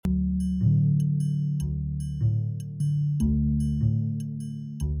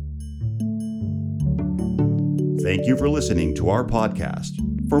Thank you for listening to our podcast.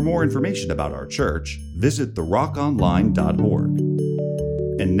 For more information about our church, visit therockonline.org.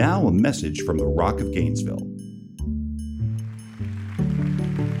 And now a message from the Rock of Gainesville.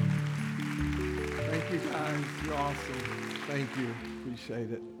 Thank you guys, you're awesome. Thank you,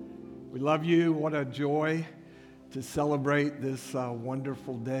 appreciate it. We love you. What a joy to celebrate this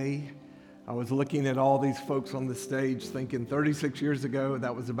wonderful day. I was looking at all these folks on the stage thinking 36 years ago,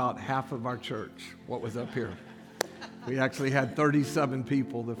 that was about half of our church, what was up here. We actually had 37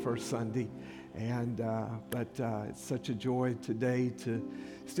 people the first Sunday. But it's such a joy today to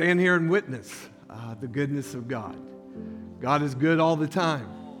stand here and witness the goodness of God. God is good all the time.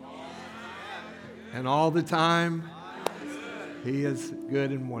 And all the time, He is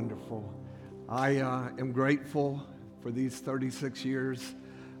good and wonderful. I am grateful for these 36 years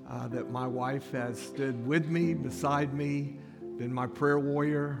that my wife has stood with me, beside me, been my prayer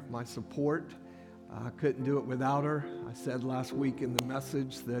warrior, my support. I couldn't do it without her. I said last week in the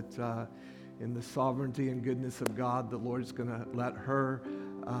message that in the sovereignty and goodness of God, the Lord's going to let her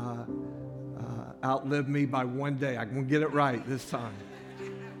outlive me by one day. I'm going to get it right this time.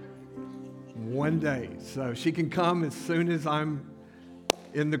 One day. So she can come as soon as I'm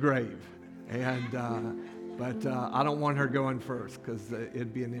in the grave. But I don't want her going first because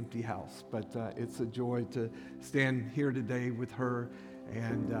it'd be an empty house. But it's a joy to stand here today with her.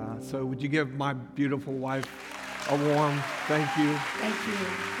 And so would you give my beautiful wife a warm thank you? Thank you.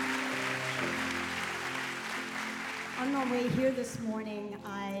 On my way here this morning,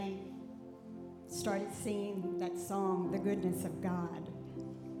 I started singing that song, The Goodness of God.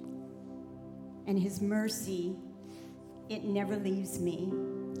 And His mercy, it never leaves me.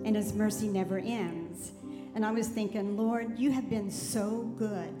 And His mercy never ends. And I was thinking, Lord, you have been so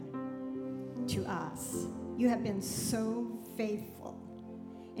good to us. You have been so faithful.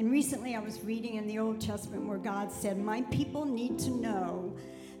 And recently I was reading in the Old Testament where God said, my people need to know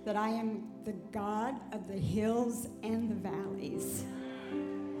that I am the God of the hills and the valleys.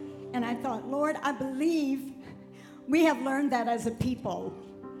 And I thought, Lord, I believe we have learned that as a people,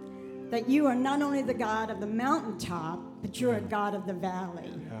 that you are not only the God of the mountaintop, but you're a God of the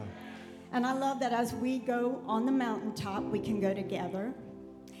valley. Yeah. And I love that as we go on the mountaintop, we can go together.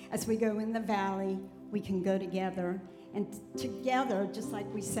 As we go in the valley, we can go together. And together, just like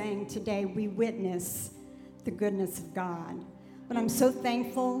we sang today, we witness the goodness of God. But I'm so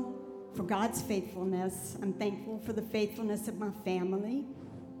thankful for God's faithfulness. I'm thankful for the faithfulness of my family.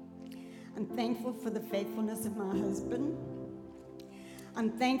 I'm thankful for the faithfulness of my husband.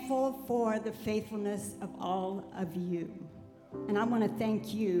 I'm thankful for the faithfulness of all of you. And I want to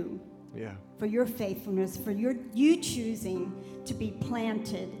thank you for your faithfulness, for you choosing to be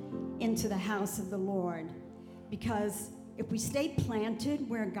planted into the house of the Lord. Because if we stay planted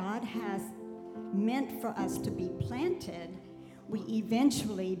where God has meant for us to be planted, we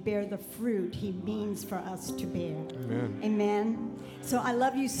eventually bear the fruit He means for us to bear. Amen. Amen. So I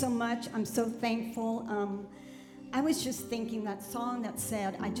love you so much. I'm so thankful. I was just thinking that song that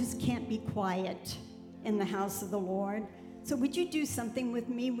said, I just can't be quiet in the house of the Lord. So would you do something with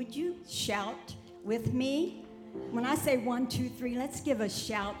me? Would you shout with me? When I say 1, 2, 3, let's give a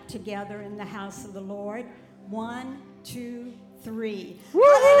shout together in the house of the Lord. 1, 2, 3. Woo!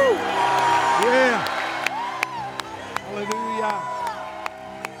 Hallelujah! Yeah. Hallelujah.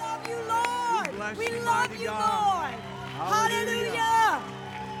 We love you, Lord. We love you, God. Lord. Hallelujah.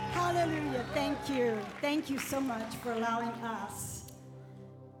 Hallelujah. Thank you. Thank you so much for allowing us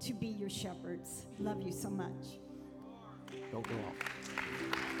to be your shepherds. Love you so much. Don't go off.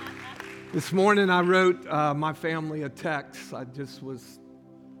 This morning I wrote my family a text. I just was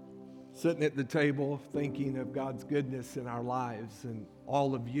sitting at the table thinking of God's goodness in our lives and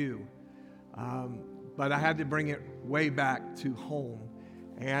all of you. But I had to bring it way back to home.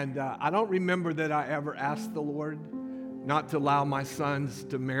 And I don't remember that I ever asked the Lord not to allow my sons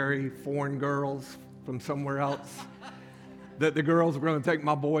to marry foreign girls from somewhere else. That the girls were going to take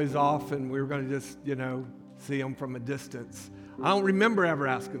my boys off and we were going to just, see them from a distance. I don't remember ever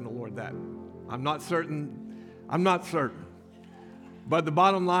asking the Lord that. I'm not certain. But the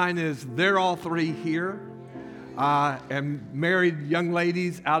bottom line is they're all three here and married young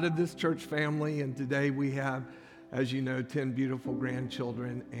ladies out of this church family. And today we have, as you know, 10 beautiful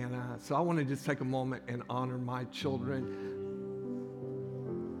grandchildren. And so I want to just take a moment and honor my children.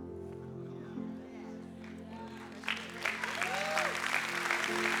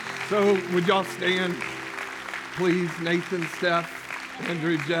 So would y'all stand, please? Nathan, Steph,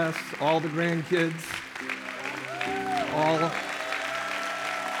 Andrew, Jess, all the grandkids, all.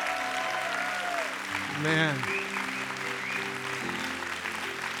 Man.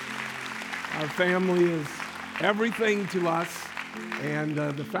 Our family is everything to us. And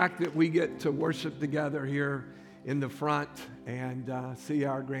the fact that we get to worship together here in the front and see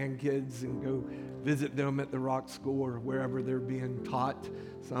our grandkids and go visit them at the Rock School or wherever they're being taught,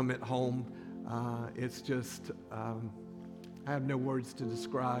 some at home. It's just, I have no words to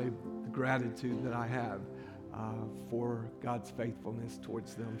describe the gratitude that I have for God's faithfulness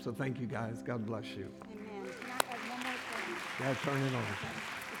towards them. So thank you guys. God bless you. Amen. Can I add one more thing? Yeah, turn it on. Okay.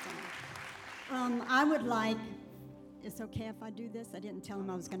 I would like, it's okay if I do this? I didn't tell him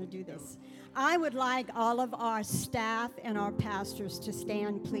I was going to do this. I would like all of our staff and our pastors to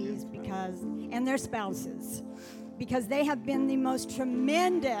stand, please, and their spouses, because they have been the most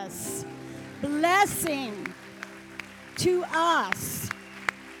tremendous blessing to us.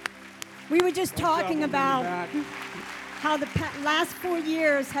 We were just talking about how the last 4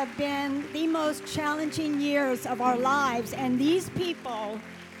 years have been the most challenging years of our lives, and these people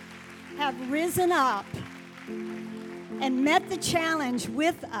have risen up and met the challenge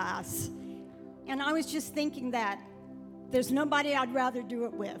with us. And I was just thinking that there's nobody I'd rather do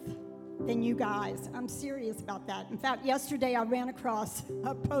it with than you guys. I'm serious about that. In fact, yesterday I ran across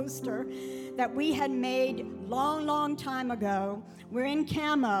a poster that we had made long time ago. We're in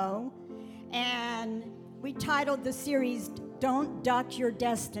camo, and we titled the series, Don't Duck Your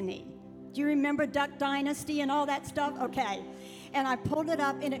Destiny. Do you remember Duck Dynasty and all that stuff? Okay. And I pulled it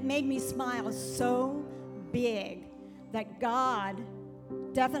up, and it made me smile so big that God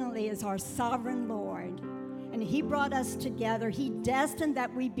definitely is our sovereign Lord. And He brought us together. He destined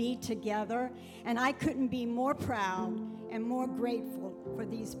that we be together. And I couldn't be more proud and more grateful for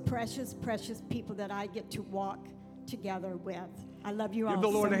these precious, precious people that I get to walk together with. I love you all so much.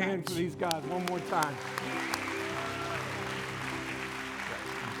 Give the Lord a hand for these guys one more time.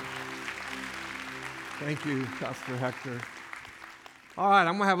 Thank you, Pastor Hector. All right,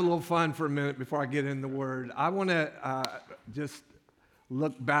 I'm going to have a little fun for a minute before I get in the Word. I want to just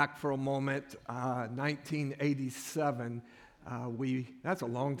look back for a moment. 1987, that's a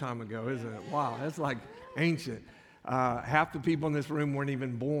long time ago, isn't it? Wow, that's like ancient. Half the people in this room weren't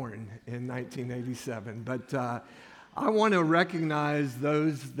even born in 1987. But I want to recognize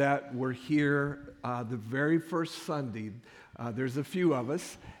those that were here the very first Sunday. There's a few of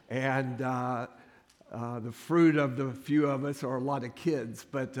us, and the fruit of the few of us are a lot of kids,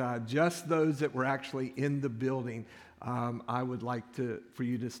 but just those that were actually in the building, I would like for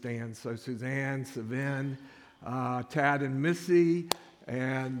you to stand. So Suzanne, Savin, Tad and Missy,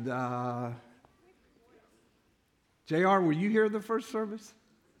 and JR, were you here the first service?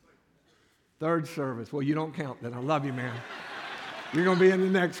 Third service. Well, you don't count then. I love you, man. You're going to be in the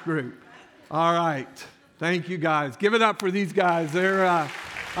next group. All right. Thank you, guys. Give it up for these guys.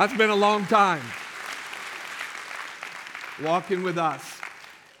 That's been a long time walking with us.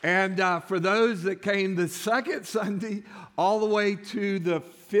 And for those that came the second Sunday all the way to the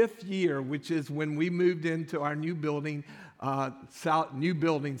 5th year, which is when we moved into our new building, South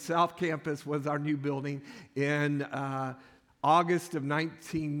Campus was our new building in August of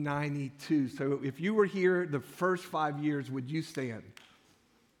 1992. So if you were here the first 5 years, would you stand?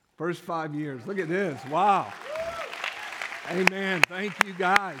 First 5 years. Look at this. Wow. Amen. Thank you,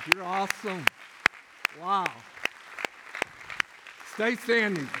 guys. You're awesome. Wow. Stay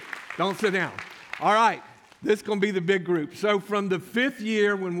standing. Don't sit down. All right. This is going to be the big group. So from the 5th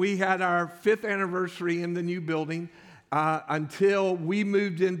year when we had our 5th anniversary in the new building until we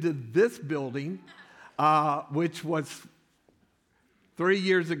moved into this building, which was 3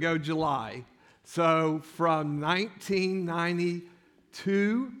 years ago, July. So from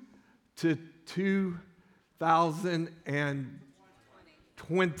 1992 to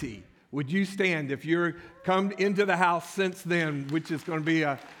 2020. Would you stand if you're come into the house since then, which is going to be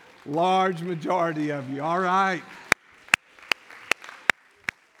a large majority of you. All right.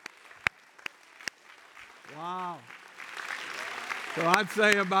 Wow. So I'd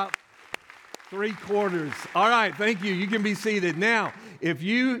say about 3/4. All right, thank you. You can be seated. Now, if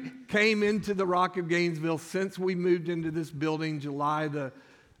you came into the Rock of Gainesville since we moved into this building, July the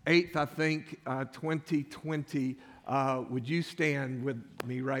 8th, I think, 2020, would you stand with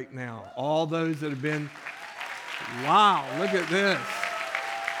me right now? All those that have been, wow, look at this.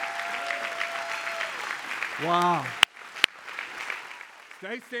 Wow.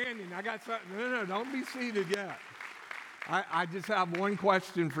 Stay standing. I got something. No, don't be seated yet. I just have one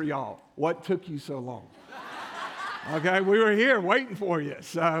question for y'all. What took you so long? Okay, we were here waiting for you.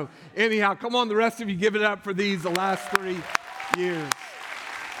 So anyhow, come on, the rest of you, give it up for the last 3 years.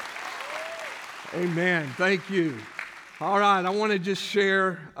 Amen. Thank you. All right, I want to just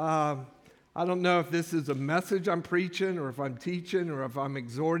share, I don't know if this is a message I'm preaching or if I'm teaching or if I'm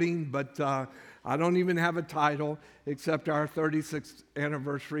exhorting, but I don't even have a title except our 36th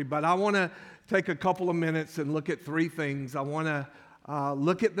anniversary, but I want to take a couple of minutes and look at three things. I want to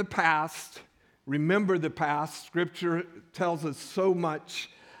look at the past, remember the past. Scripture tells us so much,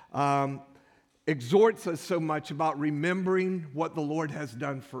 exhorts us so much about remembering what the Lord has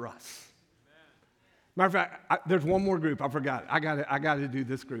done for us. Matter of fact, there's one more group I forgot. I got to do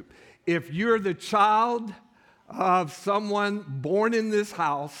this group. If you're the child of someone born in this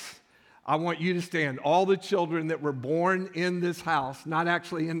house, I want you to stand. All the children that were born in this house, not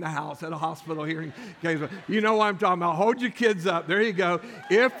actually in the house, at a hospital here in Gainesville. You know what I'm talking about. Hold your kids up. There you go.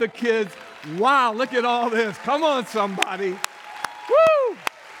 If the kids, wow, look at all this. Come on, somebody. Woo!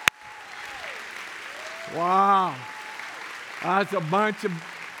 Wow. That's a bunch of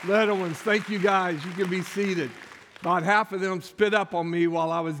little ones. Thank you, guys. You can be seated. About half of them spit up on me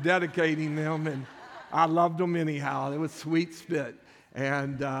while I was dedicating them, and I loved them anyhow. It was sweet spit.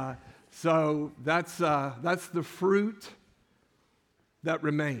 And so that's the fruit that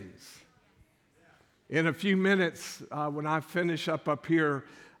remains. In a few minutes, when I finish up here,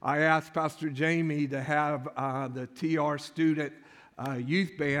 I asked Pastor Jamie to have the TR Student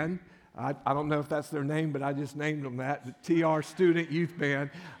Youth Band. I don't know if that's their name, but I just named them that, the TR Student Youth Band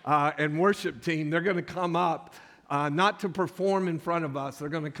and worship team. They're going to come up, not to perform in front of us. They're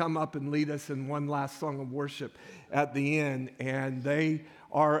going to come up and lead us in one last song of worship at the end. And they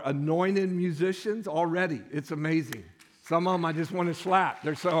are anointed musicians already. It's amazing. Some of them I just want to slap.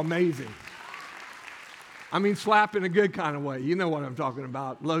 They're so amazing. I mean, slap in a good kind of way. You know what I'm talking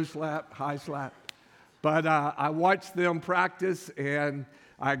about. Low slap, high slap. But I watched them practice, and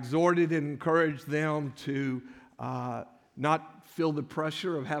I exhorted and encouraged them to not feel the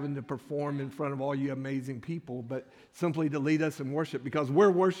pressure of having to perform in front of all you amazing people, but simply to lead us in worship, because we're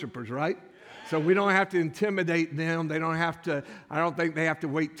worshipers, right? So we don't have to intimidate them. They don't have to, I don't think they have to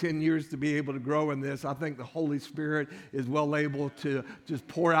wait 10 years to be able to grow in this. I think the Holy Spirit is well able to just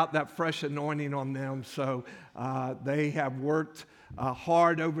pour out that fresh anointing on them. So they have worked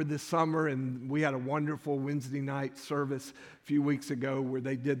hard over the summer, and we had a wonderful Wednesday night service a few weeks ago where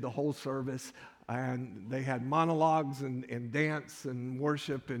they did the whole service, and they had monologues and dance and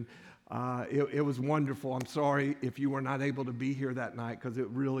worship, and it was wonderful. I'm sorry if you were not able to be here that night, because it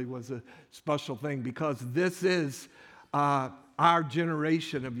really was a special thing, because this is our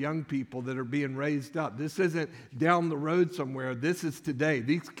generation of young people that are being raised up. This isn't down the road somewhere. This is today.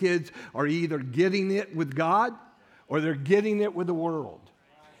 These kids are either getting it with God or they're getting it with the world.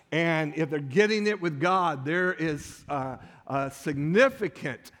 And if they're getting it with God, there is a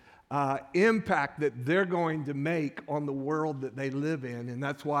significant impact that they're going to make on the world that they live in. And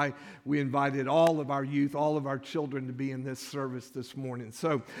that's why we invited all of our youth, all of our children to be in this service this morning.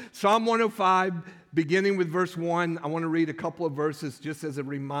 So Psalm 105, beginning with verse 1, I want to read a couple of verses just as a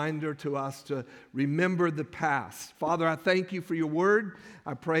reminder to us to remember the past. Father, I thank you for your word.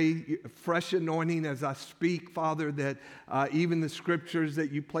 I pray fresh anointing as I speak, Father, that even the scriptures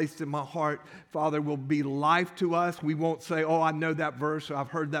that you placed in my heart, Father, will be life to us. We won't say, oh, I know that verse, or I've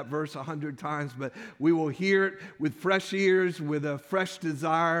heard that verse 100 times, but we will hear it with fresh ears, with a fresh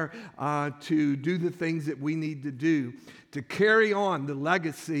desire to do the things that we need to do to carry on the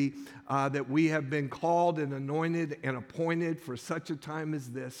legacy that we have been called and anointed and appointed for such a time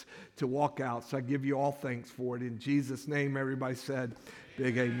as this to walk out. So I give you all thanks for it. In Jesus' name, everybody said,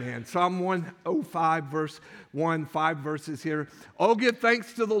 big amen. Psalm 105, verse 1, 5 verses here. Oh, give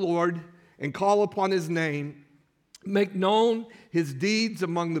thanks to the Lord and call upon his name. Make known his deeds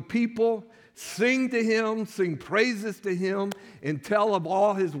among the people. Sing to him, sing praises to him, and tell of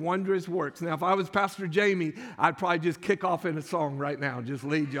all his wondrous works. Now, if I was Pastor Jamie, I'd probably just kick off in a song right now, just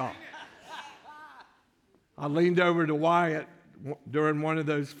lead y'all. I leaned over to Wyatt during one of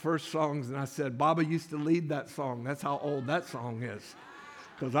those first songs, and I said, Baba used to lead that song. That's how old that song is.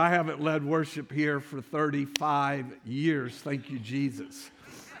 Because I haven't led worship here for 35 years. Thank you, Jesus.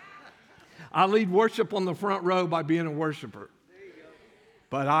 I lead worship on the front row by being a worshiper.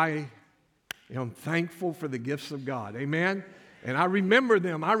 But I am thankful for the gifts of God. Amen? And I remember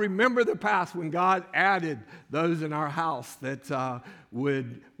them. I remember the past when God added those in our house that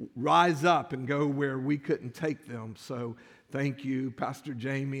would rise up and go where we couldn't take them. So thank you, Pastor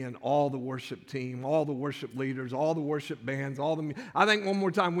Jamie, and all the worship team, all the worship leaders, all the worship bands, I think one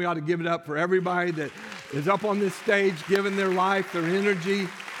more time we ought to give it up for everybody that is up on this stage, giving their life, their energy,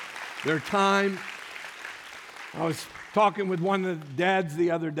 their time. I was talking with one of the dads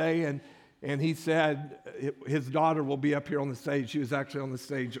the other day, and he said his daughter will be up here on the stage. She was actually on the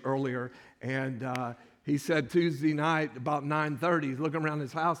stage earlier. And he said Tuesday night about 9:30, he's looking around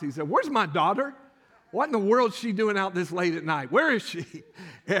his house. He said, where's my daughter? What in the world is she doing out this late at night? Where is she?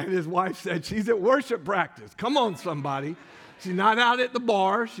 And his wife said, she's at worship practice. Come on, somebody. She's not out at the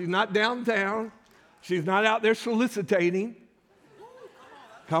bar. She's not downtown. She's not out there soliciting.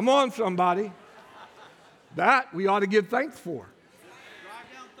 Come on, somebody. That we ought to give thanks for.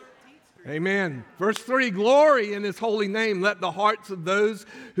 Amen. Verse 3, glory in his holy name. Let the hearts of those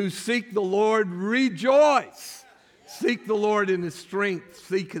who seek the Lord rejoice. Seek the Lord in his strength.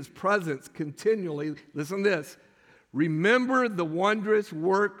 Seek his presence continually. Listen to this. Remember the wondrous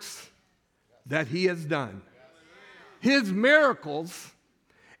works that he has done. His miracles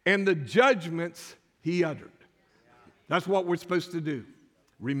and the judgments he uttered. That's what we're supposed to do.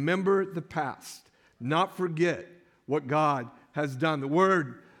 Remember the past. Not forget what God has done. The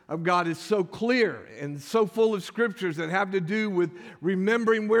word of God is so clear and so full of scriptures that have to do with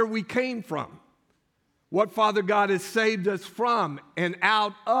remembering where we came from. What Father God has saved us from and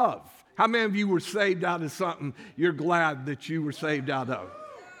out of. How many of you were saved out of something you're glad that you were saved out of?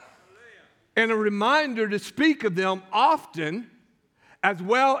 And a reminder to speak of them often, as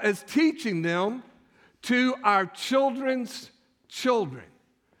well as teaching them to our children's children.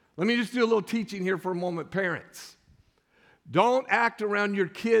 Let me just do a little teaching here for a moment, parents. Don't act around your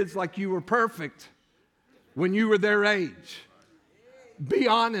kids like you were perfect when you were their age. Be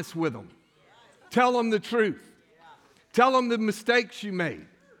honest with them. Tell them the truth. Tell them the mistakes you made.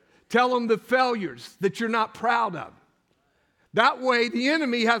 Tell them the failures that you're not proud of. That way, the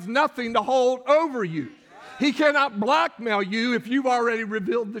enemy has nothing to hold over you. He cannot blackmail you if you've already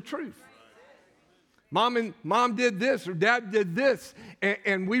revealed the truth. Mom did this or dad did this,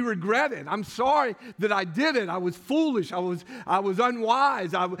 and we regret it. I'm sorry that I did it. I was foolish. I was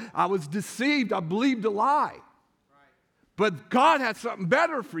unwise. I was deceived. I believed a lie. But God has something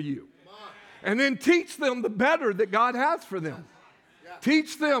better for you. And then teach them the better that God has for them.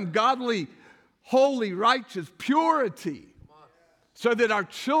 Teach them godly, holy, righteous purity, so that our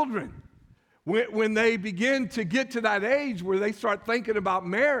children, when they begin to get to that age where they start thinking about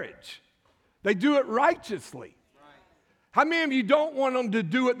marriage, they do it righteously. How many of you don't want them to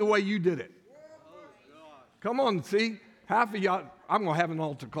do it the way you did it? Come on, see? Half of y'all, I'm going to have an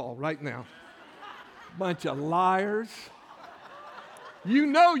altar call right now. Bunch of liars. You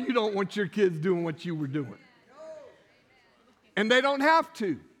know you don't want your kids doing what you were doing. And they don't have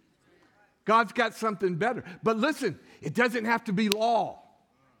to. God's got something better. But listen, it doesn't have to be law.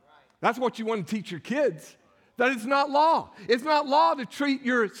 That's what you want to teach your kids. That it's not law. It's not law to treat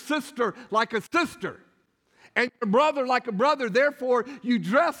your sister like a sister and your brother like a brother. Therefore, you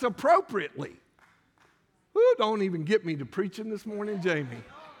dress appropriately. Ooh, don't even get me to preaching this morning, Jamie.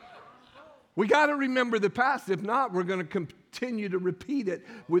 We got to remember the past. If not, we're going to continue to repeat it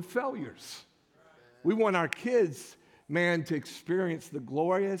with failures. We want our kids, man, to experience the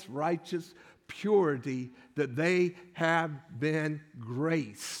glorious, righteous purity that they have been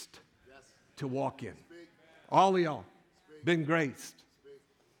graced to walk in. All of y'all been graced.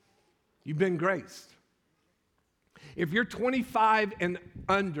 You've been graced. If you're 25 and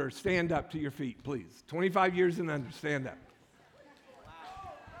under, stand up to your feet, please. 25 years and under, stand up.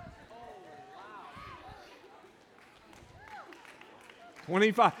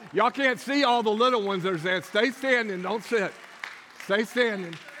 25. Y'all can't see all the little ones that are there. Stay standing, don't sit. Stay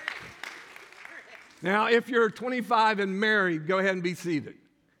standing. Now, if you're 25 and married, go ahead and be seated,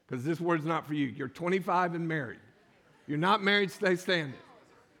 because this word's not for you. You're 25 and married. You're not married, stay standing.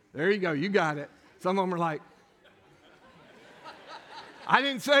 There you go, you got it. Some of them are like, I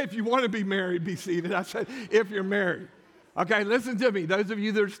didn't say if you want to be married, be seated. I said if you're married. Okay, listen to me, those of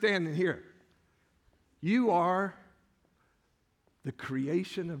you that are standing here. You are the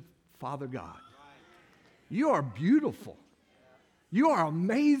creation of Father God. You are beautiful. You are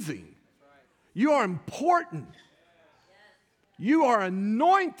amazing. You are important. You are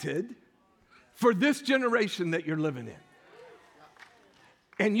anointed for this generation that you're living in.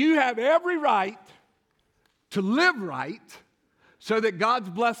 And you have every right to live right so that God's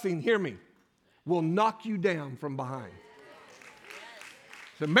blessing, hear me, will knock you down from behind.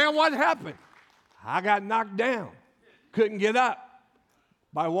 So, man, what happened? I got knocked down. Couldn't get up.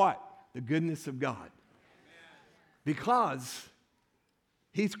 By what? The goodness of God. Because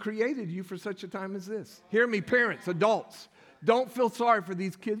He's created you for such a time as this. Hear me, parents, adults. Don't feel sorry for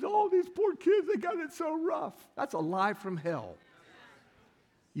these kids. Oh, these poor kids, they got it so rough. That's a lie from hell.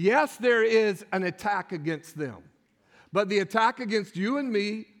 Yes, there is an attack against them. But the attack against you and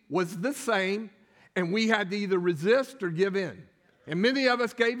me was the same, and we had to either resist or give in. And many of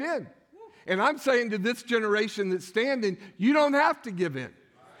us gave in. And I'm saying to this generation that's standing, you don't have to give in.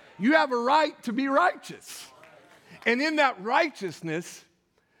 You have a right to be righteous. And in that righteousness,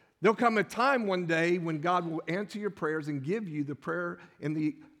 There'll come a time one day when God will answer your prayers and give you the prayer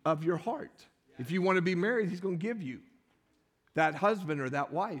of your heart. If you want to be married, he's going to give you that husband or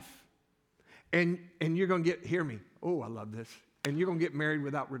that wife. And you're going to get, hear me, oh, I love this, and you're going to get married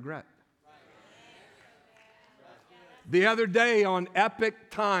without regret. The other day on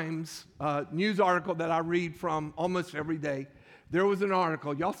Epic Times, news article that I read from almost every day, there was an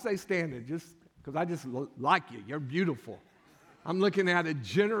article. Y'all stay standing just because I just like you. You're beautiful. I'm looking at a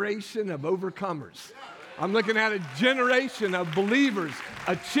generation of overcomers. I'm looking at a generation of believers,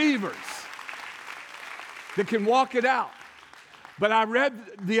 achievers that can walk it out. But I read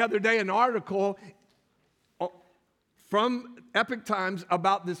the other day an article from Epic Times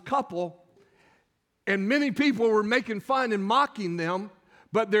about this couple, and many people were making fun and mocking them,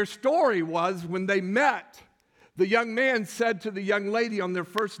 but their story was when they met, the young man said to the young lady on their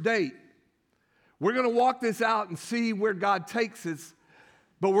first date, we're going to walk this out and see where God takes us,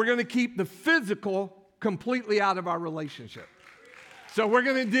 but we're going to keep the physical completely out of our relationship. So we're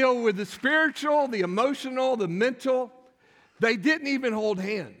going to deal with the spiritual, the emotional, the mental. They didn't even hold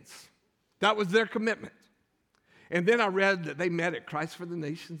hands. That was their commitment. And then I read that they met at Christ for the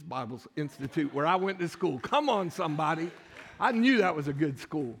Nations Bible Institute, where I went to school. Come on, somebody. I knew that was a good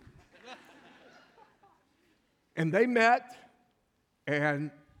school. And they met,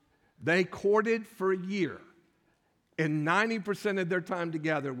 and they courted for a year. And 90% of their time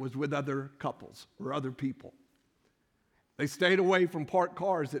together was with other couples or other people. They stayed away from parked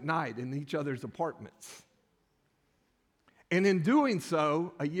cars at night in each other's apartments. And in doing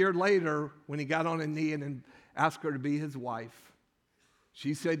so, a year later, when he got on a knee and asked her to be his wife,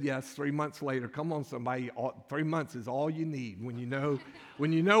 she said yes. 3 months later, come on, somebody, 3 months is all you need. When you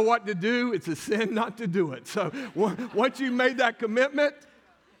know what to do, it's a sin not to do it. So once you made that commitment,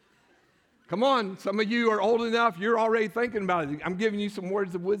 come on, some of you are old enough, you're already thinking about it. I'm giving you some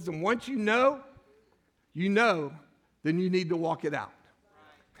words of wisdom. Once you know, then you need to walk it out.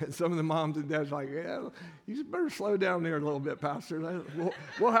 And some of the moms and dads are like, yeah, you better slow down there a little bit, Pastor.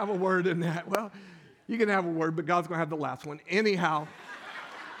 We'll have a word in that. Well, you can have a word, but God's going to have the last one. Anyhow,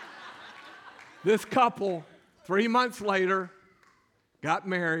 this couple, 3 months later, got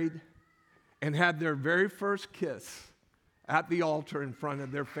married and had their very first kiss at the altar in front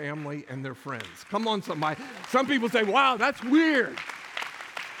of their family and their friends. Come on, somebody. Some people say, wow, that's weird.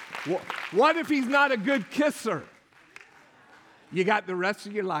 What if he's not a good kisser? You got the rest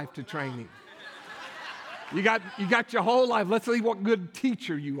of your life to train him. You got your whole life. Let's see what good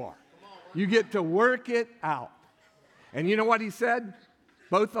teacher you are. You get to work it out. And you know what he said?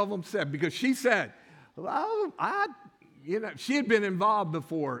 Both of them said, because she said, well, she had been involved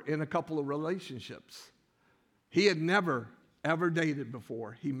before in a couple of relationships. He had never, ever dated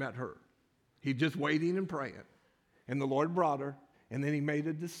before he met her. He just waiting and praying. And the Lord brought her, and then he made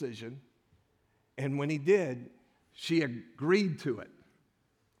a decision. And when he did, she agreed to it.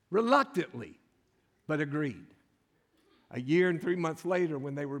 Reluctantly, but agreed. A year and 3 months later,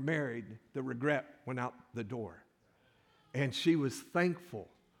 when they were married, the regret went out the door. And she was thankful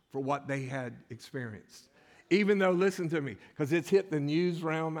for what they had experienced. Even though, listen to me, because it's hit the news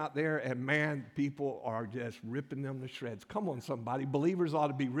realm out there, and man, people are just ripping them to shreds. Come on, somebody. Believers ought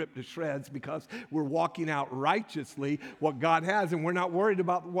to be ripped to shreds because we're walking out righteously what God has, and we're not worried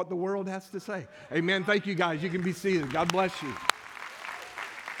about what the world has to say. Amen. Thank you, guys. You can be seated. God bless you.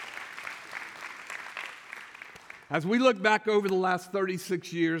 As we look back over the last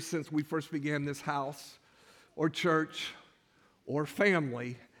 36 years since we first began this house or church or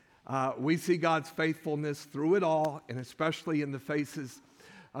family, we see God's faithfulness through it all, and especially in the faces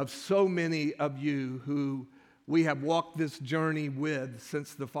of so many of you who we have walked this journey with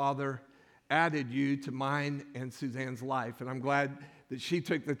since the Father added you to mine and Suzanne's life. And I'm glad that she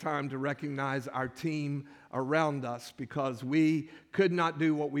took the time to recognize our team around us, because we could not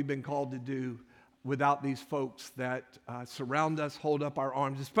do what we've been called to do without these folks that surround us, hold up our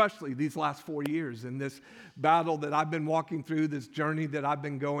arms, especially these last 4 years in this battle that I've been walking through, this journey that I've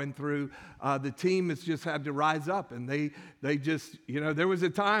been going through. The team has just had to rise up, and they just, there was a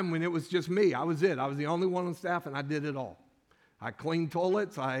time when it was just me. I was it. I was the only one on staff, and I did it all. I cleaned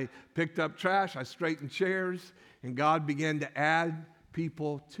toilets, I picked up trash, I straightened chairs, and God began to add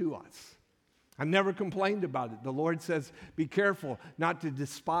people to us. I never complained about it. The Lord says, be careful not to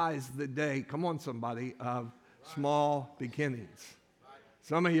despise the day, come on somebody, of small beginnings.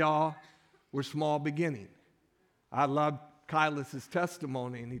 Some of y'all were small beginning. I loved Kylas's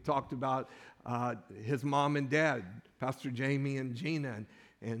testimony, and he talked about his mom and dad, Pastor Jamie and Gina,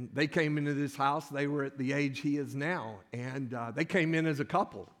 and they came into this house. They were at the age he is now, and they came in as a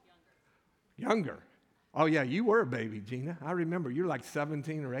couple, younger. Oh, yeah, you were a baby, Gina. I remember. You're like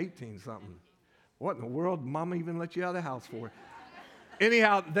 17 or 18 something. What in the world? Mama even let you out of the house for?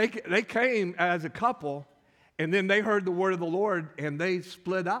 Anyhow, they came as a couple, and then they heard the word of the Lord, and they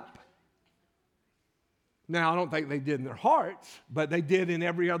split up. Now, I don't think they did in their hearts, but they did in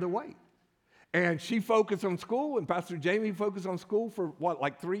every other way. And she focused on school, and Pastor Jamie focused on school for, what,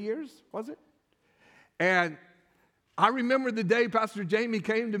 like 3 years, was it? And I remember the day Pastor Jamie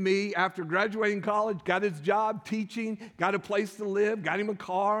came to me after graduating college, got his job teaching, got a place to live, got him a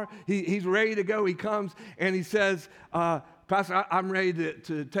car. He's ready to go. He comes, and he says, Pastor, I'm ready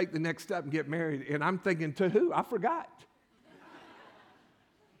to take the next step and get married. And I'm thinking, to who? I forgot.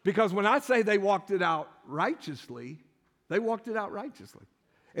 Because when I say they walked it out righteously, they walked it out righteously.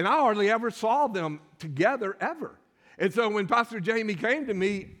 And I hardly ever saw them together ever. And so when Pastor Jamie came to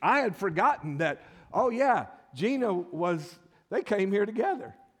me, I had forgotten that, oh yeah, Gina they came here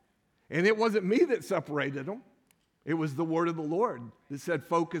together. And it wasn't me that separated them. It was the word of the Lord that said,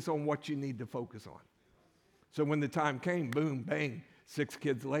 focus on what you need to focus on. So when the time came, boom, bang, 6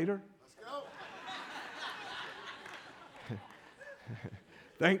 kids later. Let's go.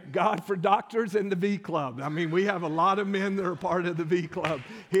 Thank God for doctors and the V Club. I mean, we have a lot of men that are part of the V Club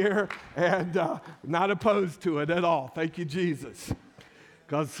here and not opposed to it at all. Thank you, Jesus.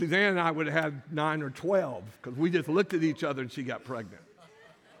 Because Suzanne and I would have had 9 or 12 because we just looked at each other and she got pregnant.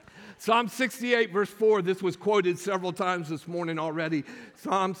 Psalm 68, verse 4, this was quoted several times this morning already.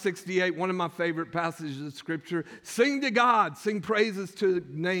 Psalm 68, one of my favorite passages of Scripture. Sing to God, sing praises to His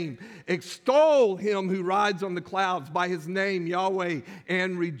name. Extol Him who rides on the clouds by His name, Yahweh,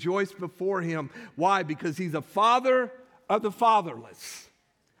 and rejoice before Him. Why? Because He's a father of the fatherless,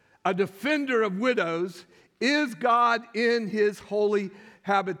 a defender of widows. Is God in His holy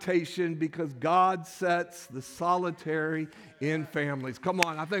habitation? Because God sets the solitary in families. Come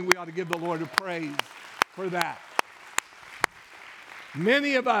on, I think we ought to give the Lord a praise for that.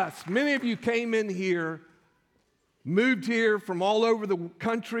 Many of you came in here, moved here from all over the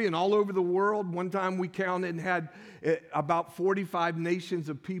country and all over the world. One time we counted and had about 45 nations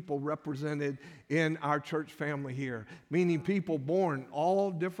of people represented in our church family here, meaning people born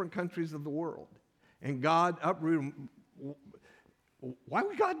all different countries of the world. And God uprooted them. Why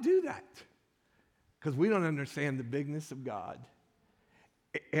would God do that? Because we don't understand the bigness of God.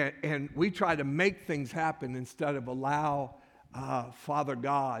 And we try to make things happen instead of allow Father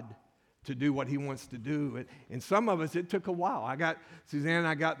God to do what He wants to do. And some of us, it took a while. Suzanne,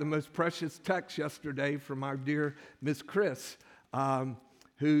 I got the most precious text yesterday from our dear Miss Chris,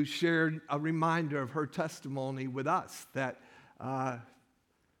 who shared a reminder of her testimony with us that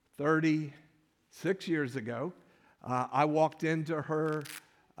 36 years ago, I walked into her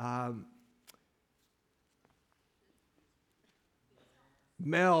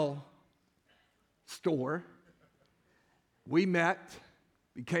mail store. We met,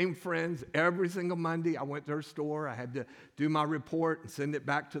 became friends every single Monday. I went to her store. I had to do my report and send it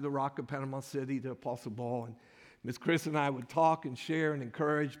back to the Rock of Panama City to Apostle Ball. And Miss Chris and I would talk and share and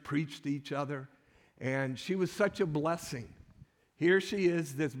encourage, preach to each other. And she was such a blessing. Here she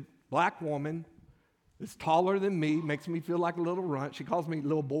is, this black woman, that's taller than me, makes me feel like a little runt. She calls me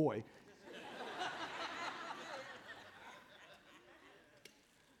little boy.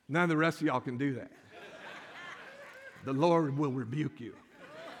 None of the rest of y'all can do that. The Lord will rebuke you.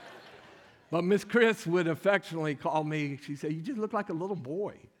 But Miss Chris would affectionately call me. She said, you just look like a little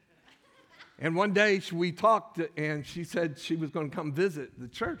boy. And one day we talked, and she said she was going to come visit the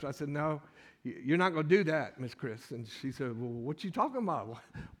church. I said, no, you're not going to do that, Miss Chris. And she said, well, what you talking about?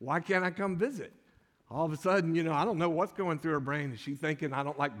 Why can't I come visit? All of a sudden, I don't know what's going through her brain. Is she thinking I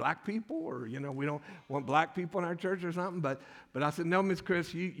don't like black people, or, we don't want black people in our church or something? But I said, no, Miss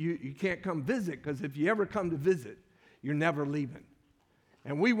Chris, you can't come visit, because if you ever come to visit, you're never leaving.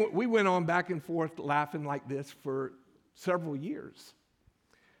 And we went on back and forth laughing like this for several years.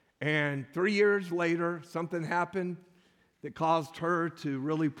 And 3 years later, something happened that caused her to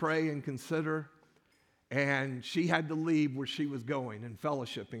really pray and consider. And she had to leave where she was going and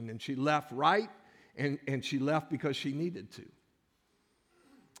fellowshipping. And she left right. And she left because she needed to.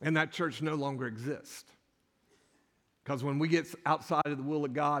 And that church no longer exists. Because when we get outside of the will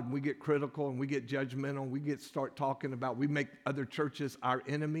of God, and we get critical and we get judgmental, we start talking about, we make other churches our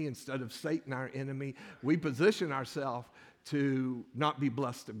enemy instead of Satan our enemy. We position ourselves to not be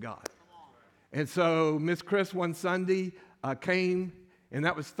blessed of God. And so Miss Chris one Sunday came, and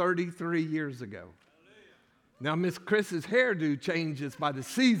that was 33 years ago. Now Miss Chris's hairdo changes by the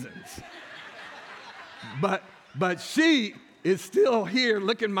seasons. But she is still here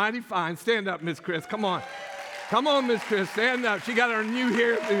looking mighty fine. Stand up, Miss Chris. Come on. Come on, Miss Chris. Stand up. She got her new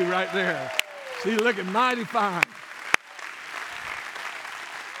hairdo right there. She's looking mighty fine.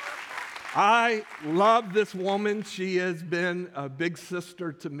 I love this woman. She has been a big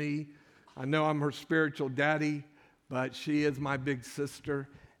sister to me. I know I'm her spiritual daddy, but she is my big sister.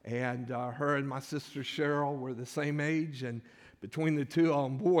 And her and my sister Cheryl were the same age. And between the two of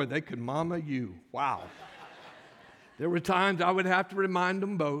them, boy, they could mama you. Wow. There were times I would have to remind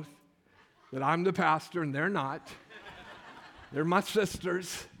them both that I'm the pastor and they're not. They're my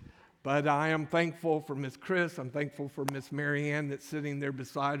sisters. But I am thankful for Miss Chris. I'm thankful for Miss Mary Ann that's sitting there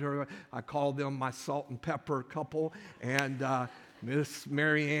beside her. I call them my salt and pepper couple. And Miss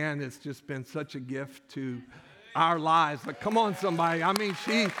Mary Ann has just been such a gift to our lives. Like, come on, somebody. I mean,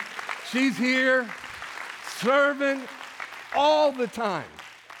 she's here serving all the time.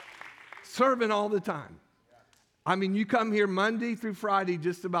 Serving all the time. I mean, you come here Monday through Friday,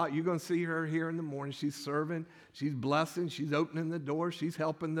 just about, you're going to see her here in the morning. She's serving, she's blessing, she's opening the door, she's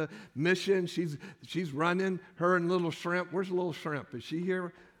helping the mission, she's running. Her and Little Shrimp. Where's Little Shrimp? Is she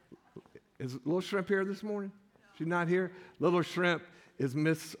here? Is Little Shrimp here this morning? She's not here? Little Shrimp is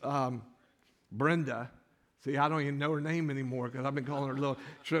Miss Brenda. See, I don't even know her name anymore because I've been calling her Little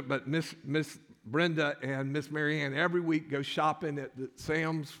Shrimp, but Miss Brenda and Miss Mary Ann every week go shopping at the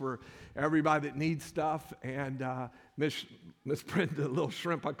Sam's for everybody that needs stuff. And Miss Brenda, Little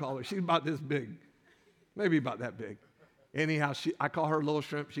Shrimp, I call her. She's about this big, maybe about that big. Anyhow, I call her Little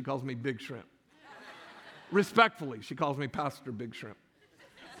Shrimp. She calls me Big Shrimp. Respectfully, she calls me Pastor Big Shrimp.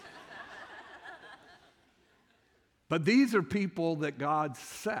 But these are people that God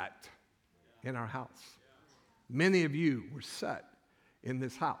set in our house. Many of you were set in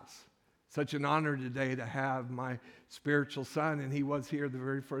this house. Such an honor today to have my spiritual son, and he was here the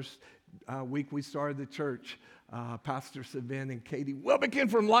very first week we started the church, Pastor Savin and Katie Wilbekin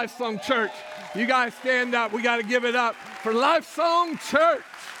from Lifesong Church. You guys stand up. We got to give it up for Lifesong Church.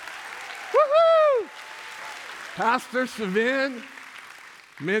 Woohoo! Pastor Savin,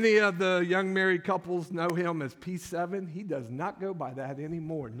 many of the young married couples know him as P7. He does not go by that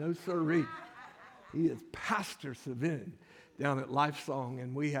anymore. No sirree. He is Pastor Savin down at Lifesong,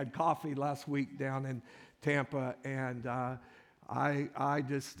 and we had coffee last week down in Tampa, and I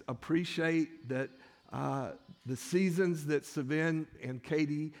just appreciate that the seasons that Savin and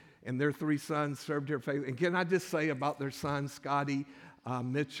Katie and their three sons served here faithfully. And can I just say about their sons, Scotty,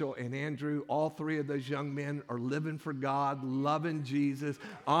 Mitchell, and Andrew, all three of those young men are living for God, loving Jesus,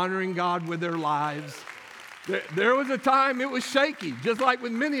 honoring God with their lives. There was a time it was shaky, just like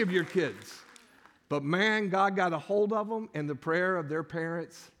with many of your kids. But man, God got a hold of them, and the prayer of their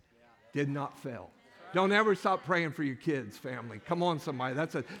parents did not fail. Don't ever stop praying for your kids, family. Come on, somebody.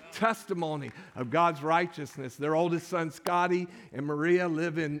 That's a testimony of God's righteousness. Their oldest son, Scotty, and Maria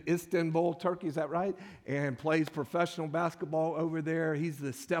live in Istanbul, Turkey. Is that right? And plays professional basketball over there. He's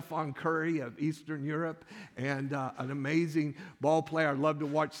the Stefan Curry of Eastern Europe and an amazing ball player. I love to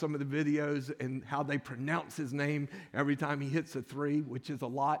watch some of the videos and how they pronounce his name every time he hits a three, which is a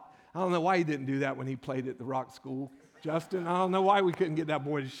lot. I don't know why he didn't do that when he played at the Rock School. Justin, I don't know why we couldn't get that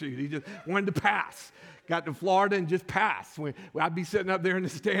boy to shoot. He just wanted to pass. Got to Florida and just passed. I'd be sitting up there in the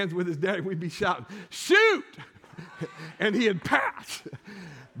stands with his dad, we'd be shouting, shoot! And he'd pass.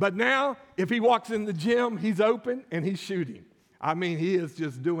 But now, if he walks in the gym, he's open and he's shooting. I mean, he is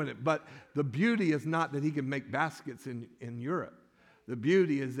just doing it. But the beauty is not that he can make baskets in Europe. The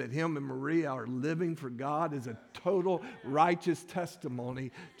beauty is that him and Maria are living for God as a total righteous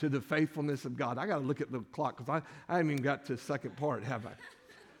testimony to the faithfulness of God. I got to look at the clock because I haven't even got to the second part, have I?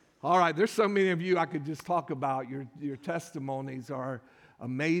 All right, there's so many of you I could just talk about. Your testimonies are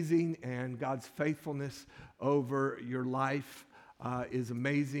amazing, and God's faithfulness over your life is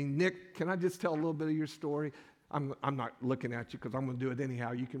amazing. Nick, can I just tell a little bit of your story? I'm not looking at you because I'm going to do it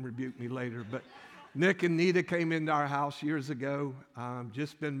anyhow. You can rebuke me later, but Nick and Nita came into our house years ago,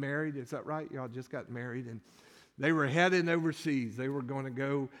 just been married. Is that right? Y'all just got married. And they were heading overseas. They were going to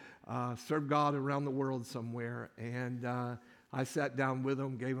go serve God around the world somewhere. And I sat down with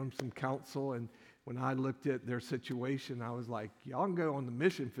them, gave them some counsel. And when I looked at their situation, I was like, y'all can go on the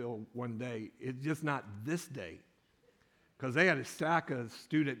mission field one day. It's just not this day. Because they had a stack of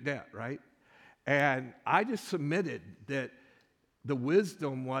student debt, right? And I just submitted that the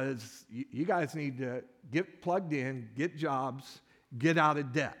wisdom was, you guys need to get plugged in, get jobs, get out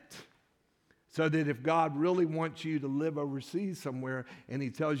of debt. So that if God really wants you to live overseas somewhere and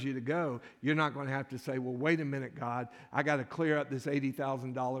he tells you to go, you're not going to have to say, well, wait a minute, God, I got to clear up this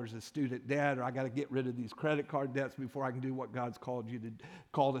 $80,000 of student debt, or I got to get rid of these credit card debts before I can do what God's called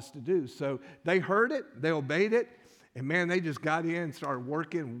us to do. So they heard it, they obeyed it, And man, they just got in, started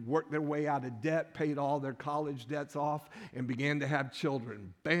working, worked their way out of debt, paid all their college debts off, and began to have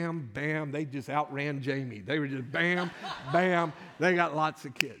children. Bam, bam, they just outran Jamie. They were just bam, bam, they got lots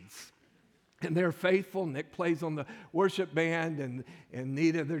of kids. And they're faithful. Nick plays on the worship band, and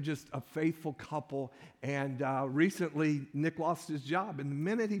Nita, they're just a faithful couple. And recently, Nick lost his job. And the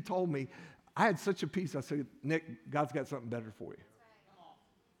minute he told me, I had such a peace. I said, Nick, God's got something better for you.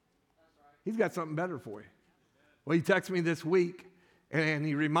 He's got something better for you. Well, he texted me this week, and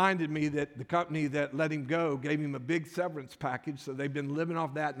he reminded me that the company that let him go gave him a big severance package, so they've been living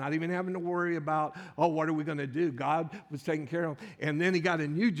off that, not even having to worry about, oh, what are we going to do? God was taking care of him. And then he got a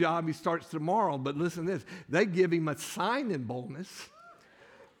new job. He starts tomorrow. But listen to this. They give him a sign-in bonus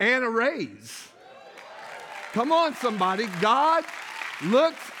and a raise. Come on, somebody. God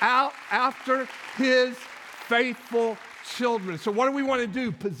looks out after his faithful children. So what do we want to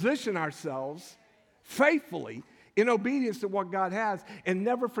do? Position ourselves faithfully in obedience to what God has, and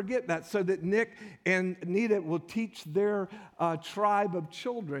never forget that, so that Nick and Nita will teach their tribe of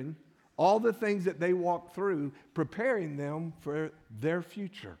children all the things that they walk through, preparing them for their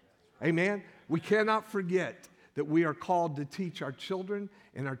future. Amen? We cannot forget that we are called to teach our children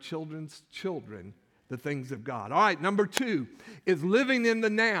and our children's children the things of God. All right, number 2 is living in the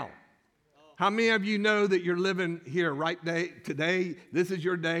now. How many of you know that you're living here right today? This is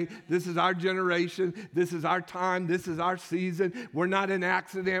your day. This is our generation. This is our time. This is our season. We're not an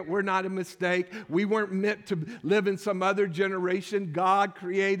accident. We're not a mistake. We weren't meant to live in some other generation. God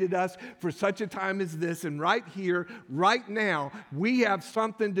created us for such a time as this. And right here, right now, we have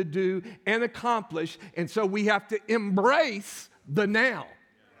something to do and accomplish. And so we have to embrace the now.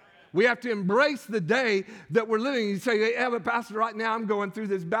 We have to embrace the day that we're living. You say, hey, but Pastor, right now I'm going through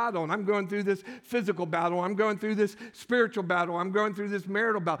this battle, and I'm going through this physical battle. I'm going through this spiritual battle. I'm going through this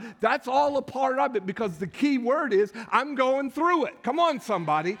marital battle. That's all a part of it, because the key word is I'm going through it. Come on,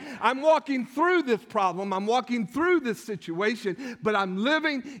 somebody. I'm walking through this problem. I'm walking through this situation, but I'm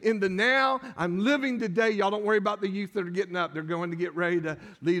living in the now. I'm living today. Y'all don't worry about the youth that are getting up. They're going to get ready to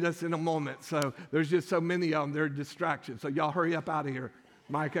lead us in a moment. So there's just so many of them. They're distractions. So y'all hurry up out of here.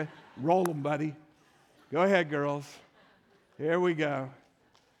 Micah, roll them, buddy. Go ahead, girls. Here we go.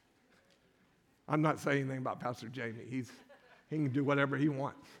 I'm not saying anything about Pastor Jamie. He can do whatever he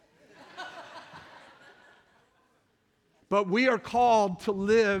wants. But we are called to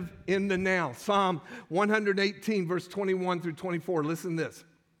live in the now. Psalm 118, verse 21 through 24. Listen to this.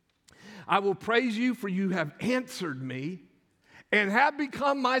 I will praise you, for you have answered me and have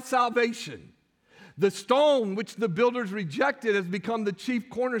become my salvation. The stone which the builders rejected has become the chief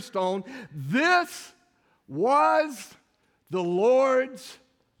cornerstone. This was the Lord's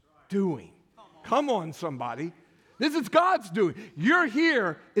doing. Come on, somebody. This is God's doing. You're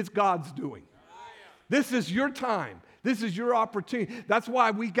here, it's God's doing. This is your time. This is your opportunity. That's why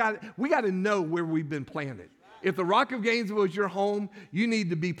we got to know where we've been planted. If the Rock of Gainesville is your home, you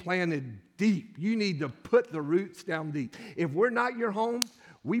need to be planted deep. You need to put the roots down deep. If we're not your home,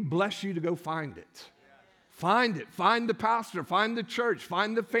 we bless you to go find it. Find it. Find the pastor. Find the church.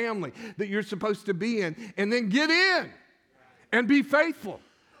 Find the family that you're supposed to be in. And then get in and be faithful.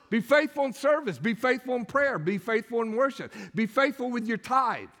 Be faithful in service. Be faithful in prayer. Be faithful in worship. Be faithful with your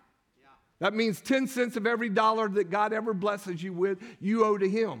tithe. That means 10 cents of every dollar that God ever blesses you with, you owe to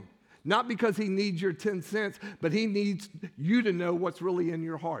him. Not because he needs your 10 cents, but he needs you to know what's really in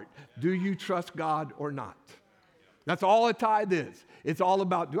your heart. Do you trust God or not? That's all a tithe is. It's all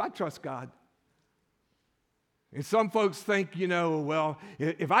about, do I trust God? And some folks think, well,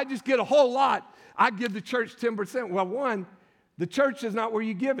 if I just get a whole lot, I give the church 10%. Well, one, the church is not where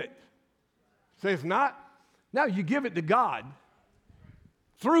you give it. Say it's not? No, you give it to God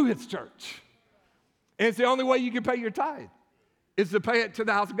through his church. And it's the only way you can pay your tithe is to pay it to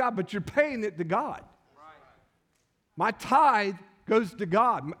the house of God, but you're paying it to God. My tithe goes to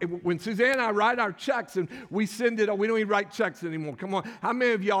God. When Suzanne and I write our checks and we send it, we don't even write checks anymore. Come on. How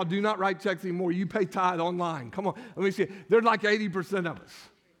many of y'all do not write checks anymore? You pay tithe online. Come on. Let me see. There's like 80% of us.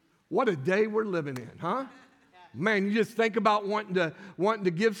 What a day we're living in, huh? Man, you just think about wanting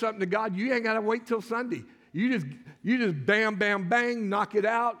to give something to God. You ain't got to wait till Sunday. You just bam, bam, bang, knock it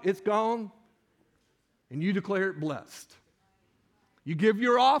out. It's gone. And you declare it blessed. You give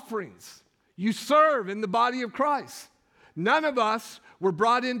your offerings. You serve in the body of Christ. None of us were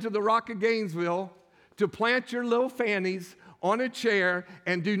brought into the Rock of Gainesville to plant your little fannies on a chair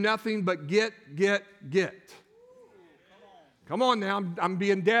and do nothing but get. Come on now, I'm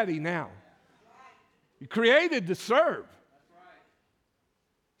being daddy now. You're created to serve.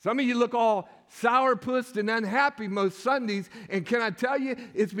 Some of you look all sourpussed and unhappy most Sundays, and can I tell you,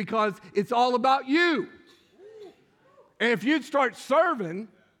 it's because it's all about you. And if you'd start serving,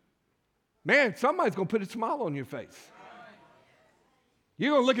 man, somebody's going to put a smile on your face.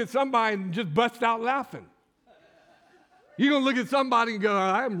 You're going to look at somebody and just bust out laughing. You're going to look at somebody and go,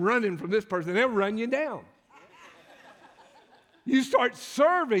 I'm running from this person. They'll run you down. You start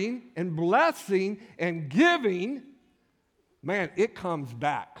serving and blessing and giving, man, it comes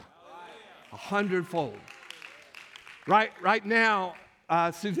back 100-fold. Right now,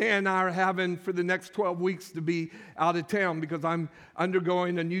 Suzanne and I are having for the next 12 weeks to be out of town because I'm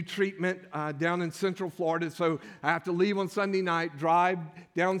undergoing a new treatment down in Central Florida. So I have to leave on Sunday night, drive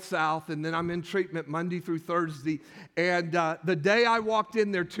down south, and then I'm in treatment Monday through Thursday. And the day I walked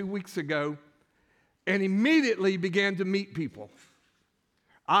in there 2 weeks ago and immediately began to meet people,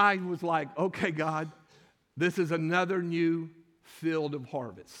 I was like, okay, God, this is another new field of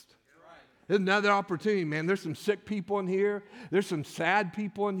harvest. There's another opportunity, man. There's some sick people in here. There's some sad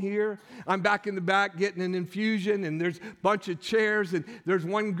people in here. I'm back in the back getting an infusion, and there's a bunch of chairs, and there's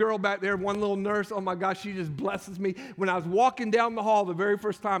one girl back there, one little nurse. Oh, my gosh, she just blesses me. When I was walking down the hall the very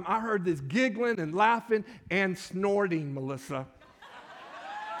first time, I heard this giggling and laughing and snorting, Melissa.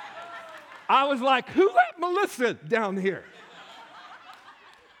 I was like, who let Melissa down here?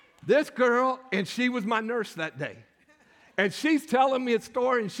 This girl, and she was my nurse that day. And she's telling me a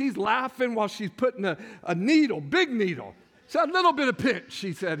story, and she's laughing while she's putting a needle, big needle. So a little bit of pinch,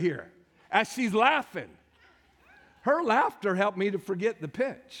 she said here, as she's laughing. Her laughter helped me to forget the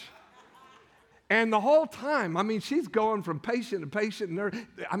pinch. And the whole time, I mean, she's going from patient to patient.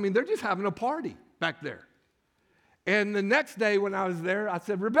 And they're just having a party back there. And the next day when I was there, I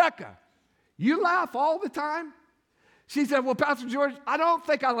said, Rebecca, you laugh all the time? She said, well, Pastor George, I don't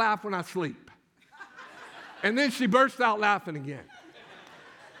think I laugh when I sleep. And then she burst out laughing again.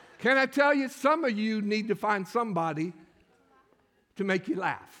 Can I tell you, some of you need to find somebody to make you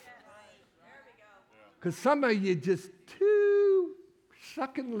laugh. Because some of you just too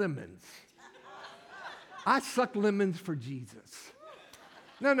sucking lemons. I suck lemons for Jesus.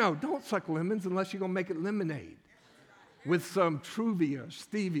 No, don't suck lemons unless you're going to make it lemonade with some Truvia,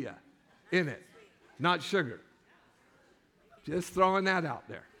 stevia in it, not sugar. Just throwing that out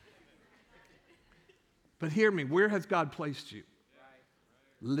there. But hear me, where has God placed you?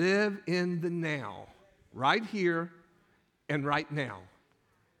 Live in the now, right here and right now,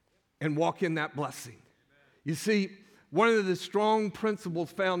 and walk in that blessing. You see, one of the strong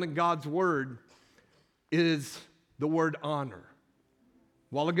principles found in God's word is the word honor.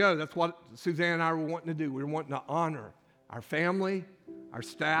 A while ago, that's what Suzanne and I were wanting to do. We were wanting to honor our family, our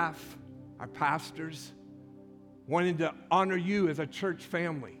staff, our pastors, wanting to honor you as a church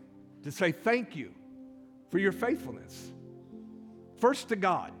family, to say thank you for your faithfulness. First to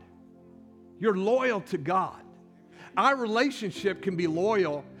God. You're loyal to God. Our relationship can be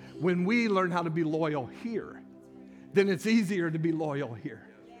loyal when we learn how to be loyal here. Then it's easier to be loyal here.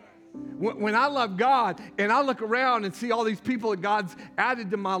 When I love God and I look around and see all these people that God's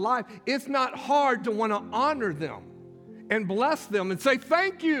added to my life, it's not hard to want to honor them and bless them and say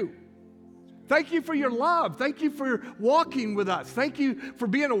thank you. Thank you for your love. Thank you for walking with us. Thank you for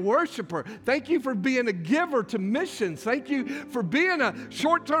being a worshiper. Thank you for being a giver to missions. Thank you for being a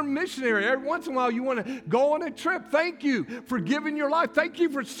short-term missionary. Every once in a while you want to go on a trip. Thank you for giving your life. Thank you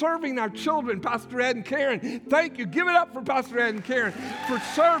for serving our children, Pastor Ed and Karen. Thank you. Give it up for Pastor Ed and Karen for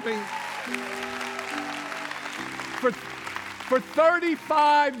serving for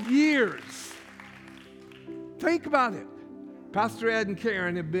 35 years. Think about it. Pastor Ed and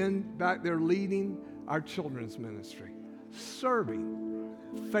Karen have been back there leading our children's ministry, serving,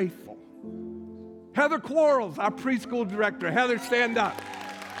 faithful. Heather Quarles, our preschool director. Heather, stand up.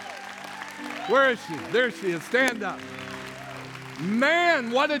 Where is she? There she is. Stand up.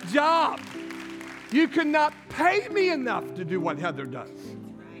 Man, what a job. You could not pay me enough to do what Heather does.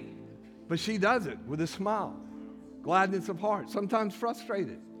 But she does it with a smile, gladness of heart, sometimes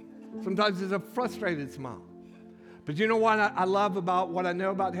frustrated. Sometimes it's a frustrated smile. But you know what I love about what I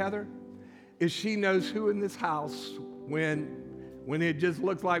know about Heather? Is she knows who in this house, when it just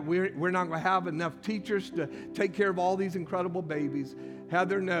looks like we're not going to have enough teachers to take care of all these incredible babies,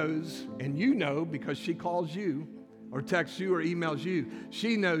 Heather knows, and you know because she calls you or texts you or emails you,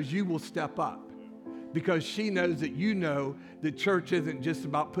 she knows you will step up because she knows that you know that church isn't just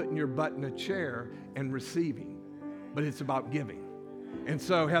about putting your butt in a chair and receiving, but it's about giving. And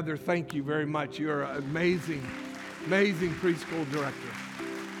so, Heather, thank you very much. You're an amazing preschool director.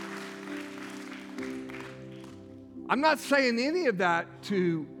 I'm not saying any of that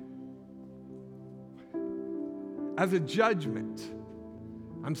as a judgment.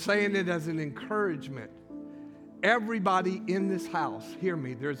 I'm saying it as an encouragement. Everybody in this house, hear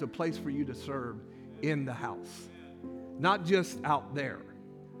me, there's a place for you to serve in the house. not just out there,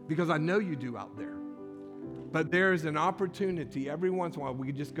 because I know you do out there. But there's an opportunity every once in a while.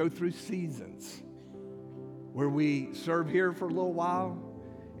 We just go through seasons where we serve here for a little while,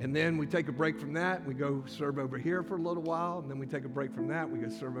 and then we take a break from that. We go serve over here for a little while, and then we take a break from that. We go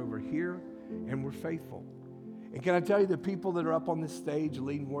serve over here, and we're faithful. And can I tell you, the people that are up on this stage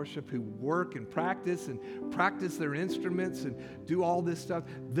leading worship who work and practice their instruments and do all this stuff,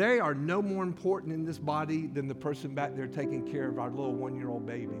 they are no more important in this body than the person back there taking care of our little 1-year-old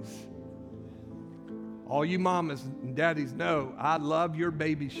babies. All you mamas and daddies know, I love your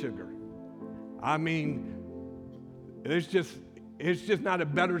baby sugar. I mean, it's just not a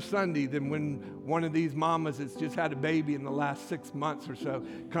better Sunday than when one of these mamas that's just had a baby in the last 6 months or so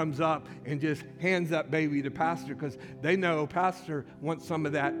comes up and just hands that baby to pastor, because they know pastor wants some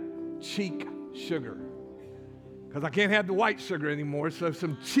of that cheek sugar. Because I can't have the white sugar anymore, so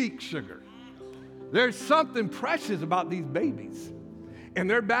some cheek sugar. There's something precious about these babies. And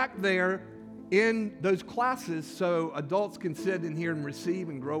they're back there in those classes so adults can sit in here and receive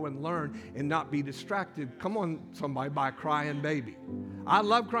and grow and learn and not be distracted. Come on, somebody, by a crying baby. I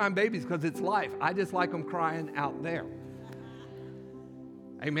love crying babies because it's life. I just like them crying out there.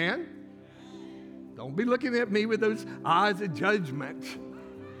 Amen? Don't be looking at me with those eyes of judgment,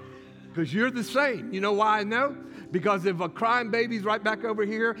 because you're the same. You know why I know? Because if a crying baby's right back over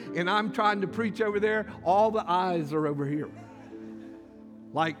here and I'm trying to preach over there, all the eyes are over here.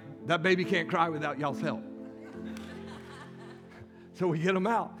 Like, that baby can't cry without y'all's help. So we get them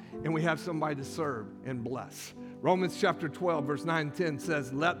out, and we have somebody to serve and bless. Romans chapter 12, verse 9 and 10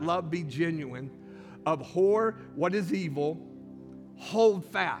 says, let love be genuine, abhor what is evil, hold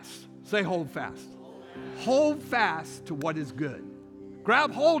fast. Say hold fast. Hold fast to what is good.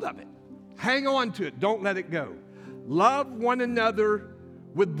 Grab hold of it. Hang on to it. Don't let it go. Love one another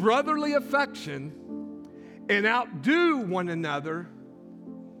with brotherly affection, and outdo one another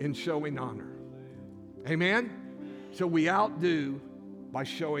in showing honor. Amen? So we outdo by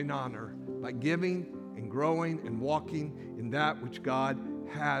showing honor, by giving and growing and walking in that which God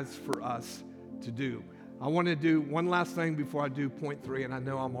has for us to do. I want to do one last thing before I do point 3, and I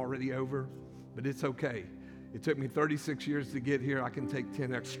know I'm already over, but it's okay. It took me 36 years to get here. I can take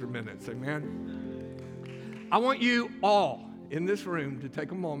 10 extra minutes. Amen? I want you all in this room to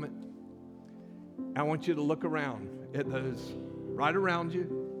take a moment. I want you to look around at those right around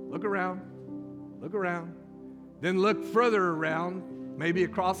you. Look around, look around. Then look further around, maybe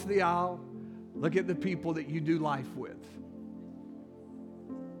across the aisle. Look at the people that you do life with.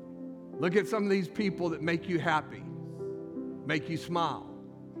 Look at some of these people that make you happy, make you smile.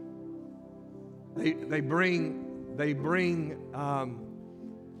 They bring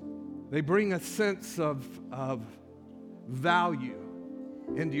a sense of value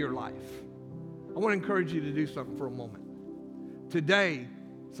into your life. I want to encourage you to do something for a moment. Today,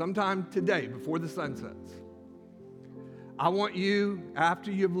 sometime today, before the sun sets, I want you,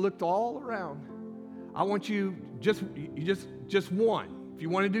 after you've looked all around, I want you just one. If you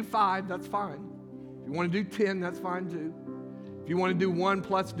want to do 5, that's fine. If you want to do 10, that's fine too. If you want to do 1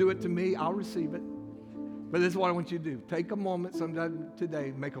 plus do it to me, I'll receive it. But this is what I want you to do. Take a moment sometime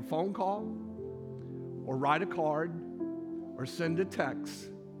today, make a phone call or write a card or send a text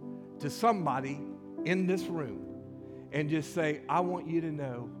to somebody in this room and just say, I want you to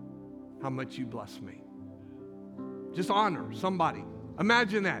know how much you bless me. Just honor somebody.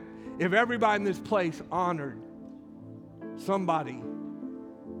 Imagine that. If everybody in this place honored somebody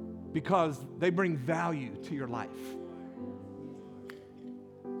because they bring value to your life.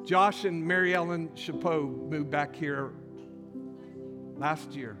 Josh and Mary Ellen Chapeau moved back here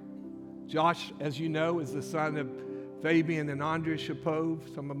last year. Josh, as you know, is the son of Fabian and Andrea Chapeau,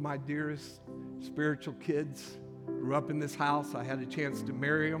 some of my dearest spiritual kids. Grew up in this house. I had a chance to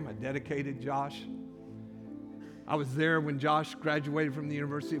marry him. I dedicated Josh. I was there when Josh graduated from the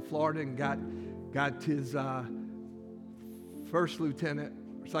University of Florida and got his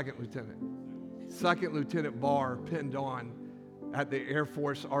second lieutenant bar pinned on at the Air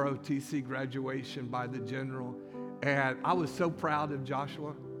Force ROTC graduation by the general. And I was so proud of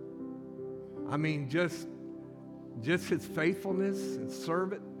Joshua. I mean, just his faithfulness and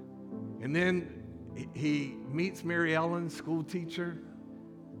servant. And then he meets Mary Ellen, school teacher.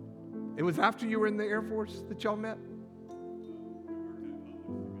 It was after you were in the Air Force that y'all met?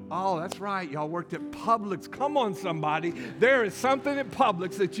 Oh, that's right. Y'all worked at Publix. Come on, somebody. There is something at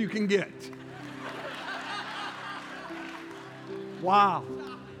Publix that you can get. Wow.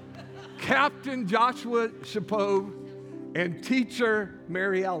 Captain Joshua Chapeau and teacher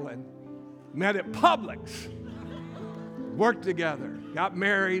Mary Ellen met at Publix, worked together, got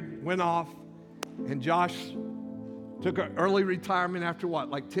married, went off, and Josh Took an early retirement after what,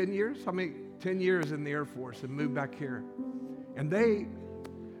 like 10 years? 10 years in the Air Force and moved back here. And they're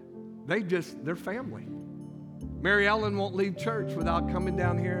family. Mary Ellen won't leave church without coming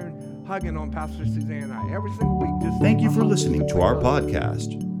down here and hugging on Pastor Suzanne and I every single week. Thank you for listening to our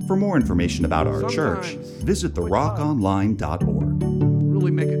podcast. For more information about our church, visit therockonline.org.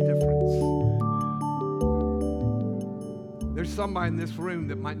 Really make a difference. There's somebody in this room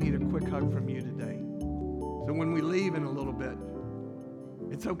that might need a quick hug from you today. So when we leave in a little bit,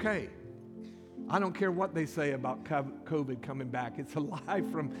 it's okay. I don't care what they say about COVID coming back. It's a lie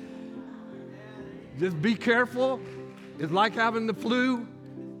from... Just be careful. It's like having the flu.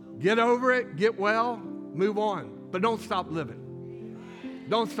 Get over it, get well, move on. But don't stop living.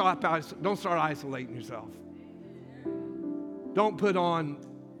 Don't start isolating yourself. Don't put on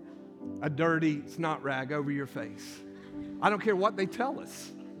a dirty snot rag over your face. I don't care what they tell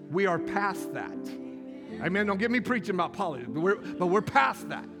us. We are past that. Amen. Don't get me preaching about politics, but we're past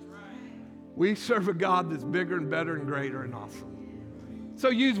that. We serve a God that's bigger and better and greater and awesome. So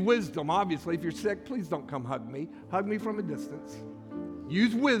use wisdom. Obviously, if you're sick, please don't come hug me. Hug me from a distance.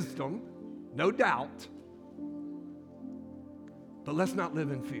 Use wisdom, no doubt. But let's not live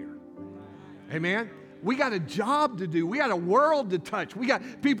in fear. Amen? We got a job to do. We got a world to touch. We got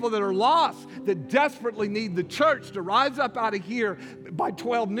people that are lost that desperately need the church to rise up out of here by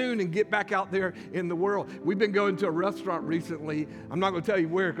 12 noon and get back out there in the world. We've been going to a restaurant recently. I'm not going to tell you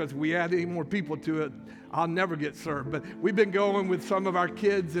where because if we add any more people to it, I'll never get served. But we've been going with some of our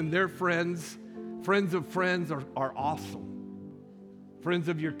kids and their friends. Friends of friends are awesome. Friends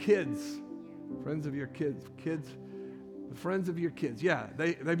of your kids. Friends of your kids. Kids. The friends of your kids. Yeah,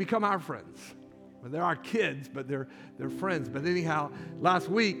 they become our friends. Well, they're our kids, but they're friends. But anyhow, last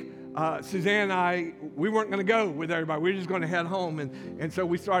week, Suzanne and I, we weren't going to go with everybody. We were just going to head home. And so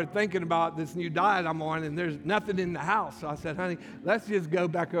we started thinking about this new diet I'm on, and there's nothing in the house. So I said, honey, let's just go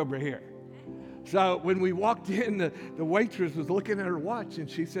back over here. So when we walked in, the waitress was looking at her watch, and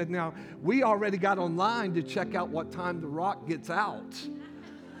she said, now, we already got online to check out what time The Rock gets out.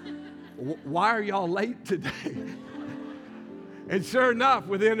 Why are y'all late today? And sure enough,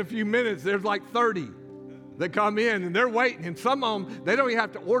 within a few minutes, there's like 30 that come in, and they're waiting. And some of them, they don't even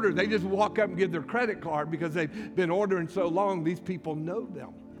have to order. They just walk up and give their credit card because they've been ordering so long, these people know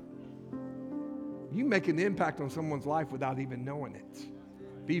them. You make an impact on someone's life without even knowing it.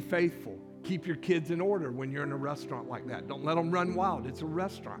 Be faithful. Keep your kids in order when you're in a restaurant like that. Don't let them run wild. It's a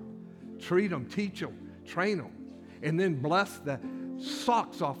restaurant. Treat them, teach them, train them, and then bless the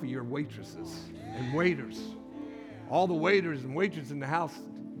socks off of your waitresses and waiters. All the waiters and waitresses in the house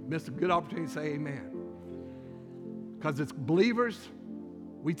missed a good opportunity to say amen. Because as believers,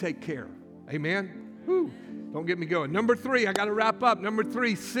 we take care. Amen? Whew. Don't get me going. Number 3, I got to wrap up. Number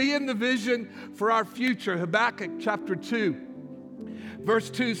 3, seeing the vision for our future. Habakkuk chapter 2.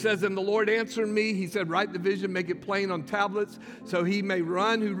 Verse 2 says, and the Lord answered me. He said, write the vision, make it plain on tablets, so he may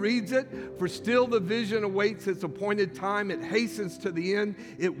run who reads it. For still the vision awaits its appointed time. It hastens to the end.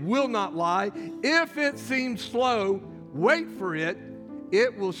 It will not lie. If it seems slow, wait for it.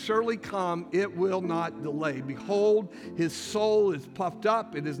 It will surely come. It will not delay. Behold, his soul is puffed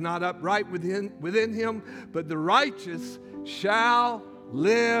up. It is not upright within him, but the righteous shall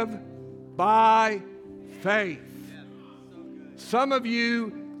live by faith. Some of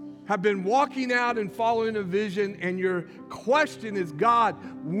you have been walking out and following a vision, and your question is, God,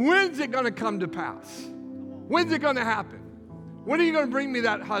 when's it going to come to pass? When's it going to happen? When are you going to bring me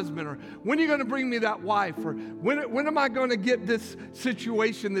that husband? Or when are you going to bring me that wife? Or when am I going to get this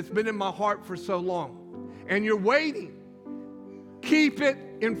situation that's been in my heart for so long? And you're waiting. Keep it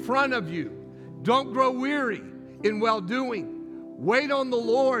in front of you. Don't grow weary in well-doing. Wait on the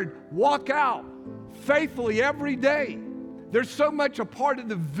Lord. Walk out faithfully every day. There's so much a part of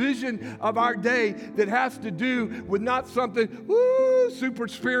the vision of our day that has to do with not something super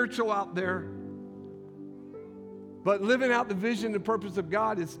spiritual out there. But living out the vision and purpose of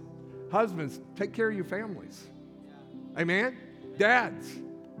God is, husbands, take care of your families. Amen? Dads,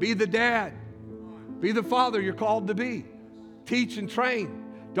 be the dad. Be the father you're called to be. Teach and train.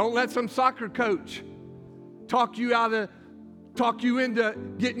 Don't let some soccer coach talk you into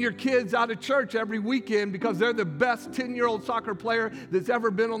getting your kids out of church every weekend because they're the best 10-year-old soccer player that's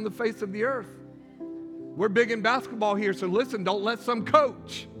ever been on the face of the earth. We're big in basketball here, so listen, don't let some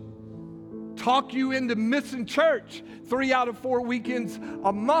coach talk you into missing church 3 out of 4 weekends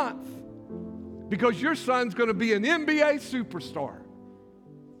a month because your son's going to be an NBA superstar.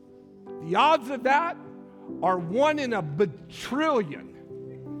 The odds of that are 1 in a bajillion.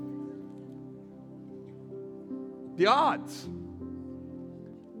 The odds.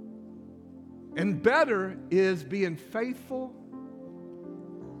 And better is being faithful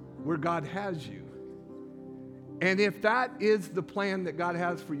where God has you. And if that is the plan that God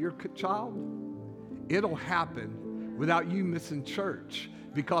has for your child, it'll happen without you missing church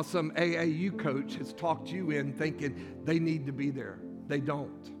because some AAU coach has talked you in thinking they need to be there. They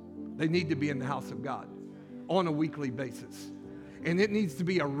don't. They need to be in the house of God on a weekly basis. And it needs to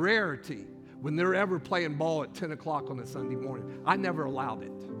be a rarity when they're ever playing ball at 10 o'clock on a Sunday morning. I never allowed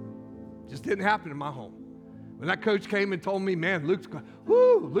it. Just didn't happen in my home. When that coach came and told me, man,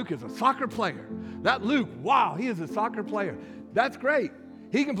 Luke is a soccer player. That Luke, wow, he is a soccer player. That's great.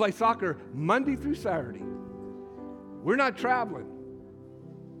 He can play soccer Monday through Saturday. We're not traveling.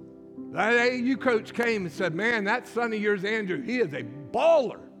 That AAU coach came and said, man, that son of yours, Andrew, he is a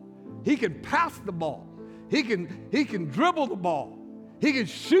baller. He can pass the ball. He can dribble the ball. He can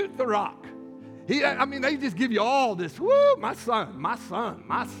shoot the rock. They just give you all this, woo, my son.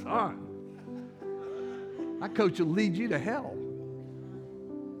 That coach will lead you to hell.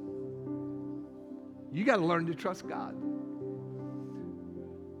 You got to learn to trust God.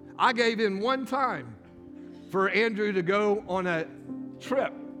 I gave in one time for Andrew to go on a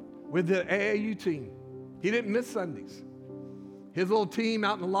trip with the AAU team. He didn't miss Sundays. His little team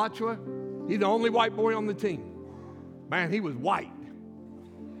out in Alachua, he's the only white boy on the team. Man, he was white.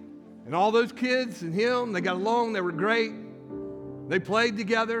 And all those kids and him, they got along, they were great. They played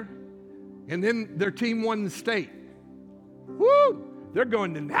together. And then their team won the state. Woo! They're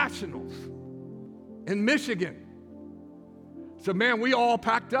going to nationals in Michigan. So, man, we all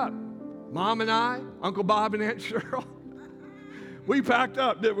packed up. Mom and I, Uncle Bob and Aunt Cheryl. We packed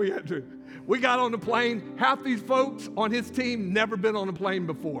up, didn't we, Andrew? We got on the plane. Half these folks on his team never been on a plane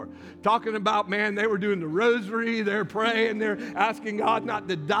before. Talking about, man, they were doing the rosary. They're praying. They're asking God not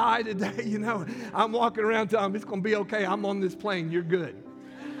to die today. You know, I'm walking around telling them, it's going to be okay. I'm on this plane. You're good.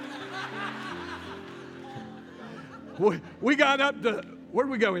 We got up to, where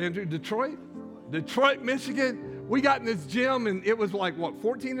did we go, Andrew? Detroit, Michigan. We got in this gym, and it was like, what,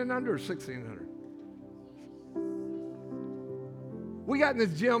 14 and under or 16 and under? We got in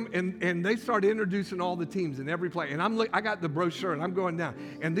this gym, and they started introducing all the teams in every play. And I got the brochure, and I'm going down.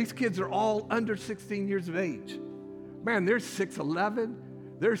 And these kids are all under 16 years of age. Man, they're 6'11".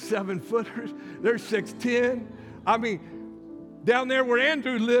 They're 7-footers. They're 6'10". I mean, down there where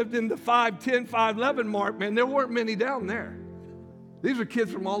Andrew lived in the 5'10", 5'11" mark, man, there weren't many down there. These are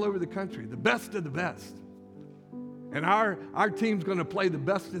kids from all over the country, the best of the best. And our team's going to play the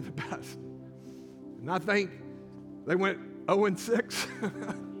best of the best. And I think they went 0-6.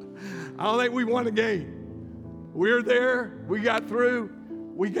 I don't think we won a game. We were there. We got through.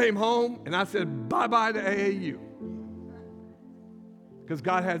 We came home, and I said bye-bye to AAU. Because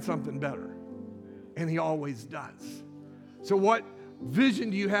God had something better. And he always does. So what vision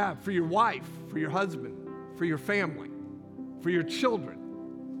do you have for your wife, for your husband, for your family, for your children?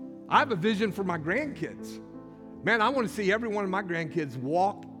 I have a vision for my grandkids. Man, I want to see every one of my grandkids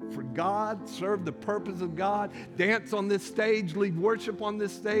walk for God, serve the purpose of God, dance on this stage, lead worship on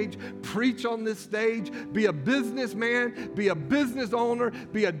this stage, preach on this stage, be a businessman, be a business owner,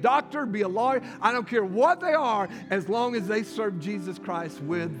 be a doctor, be a lawyer. I don't care what they are, as long as they serve Jesus Christ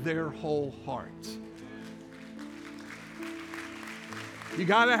with their whole hearts. You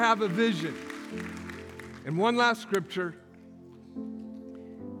got to have a vision. And one last scripture,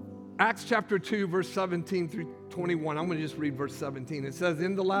 Acts chapter 2, verse 17 through 21. I'm going to just read verse 17. It says,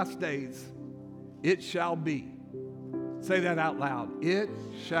 in the last days, it shall be. Say that out loud. It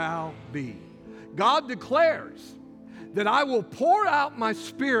shall be. God declares that I will pour out my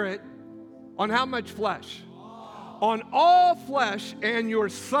spirit on how much flesh? On all flesh, and your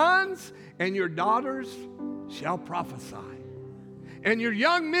sons and your daughters shall prophesy. And your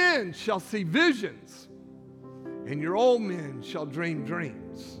young men shall see visions, and your old men shall dream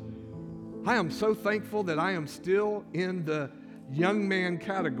dreams. I am so thankful that I am still in the young man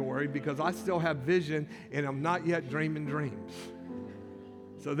category because I still have vision and I'm not yet dreaming dreams.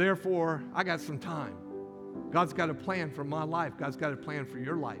 So therefore, I got some time. God's got a plan for my life. God's got a plan for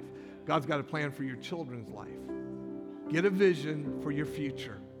your life. God's got a plan for your children's life. Get a vision for your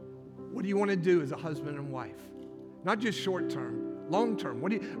future. What do you want to do as a husband and wife? Not just short term. Long term,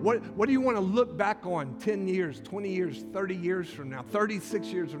 what do you want to look back on 10 years, 20 years, 30 years from now, 36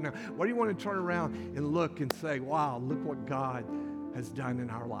 years from now? What do you want to turn around and look and say, wow, look what God has done in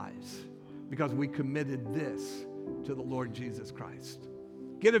our lives because we committed this to the Lord Jesus Christ.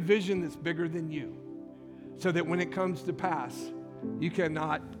 Get a vision that's bigger than you so that when it comes to pass, you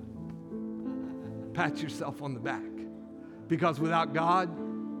cannot pat yourself on the back. Because without God,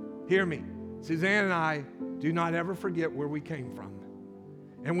 hear me, Suzanne and I do not ever forget where we came from.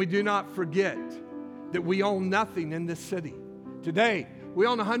 And we do not forget that we own nothing in this city. Today, we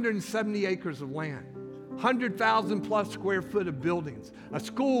own 170 acres of land, 100,000 plus square foot of buildings, a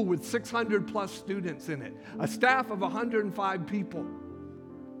school with 600 plus students in it, a staff of 105 people.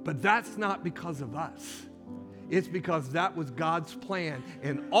 But that's not because of us. It's because that was God's plan,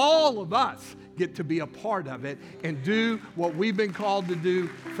 and all of us get to be a part of it and do what we've been called to do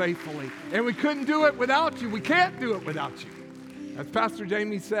faithfully. And we couldn't do it without you. We can't do it without you. As Pastor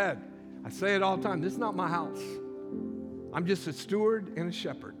Jamie said, I say it all the time, this is not my house. I'm just a steward and a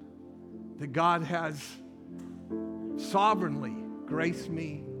shepherd that God has sovereignly graced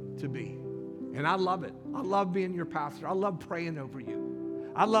me to be. And I love it. I love being your pastor. I love praying over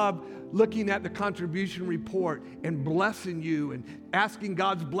you. I love looking at the contribution report and blessing you and asking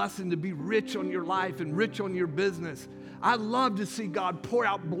God's blessing to be rich on your life and rich on your business. I love to see God pour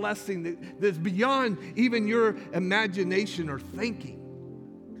out blessing that's beyond even your imagination or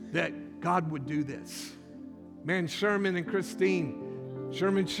thinking that God would do this. Man, Sherman and Christine,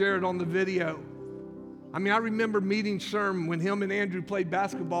 Sherman shared on the video. I mean, I remember meeting Sherman when him and Andrew played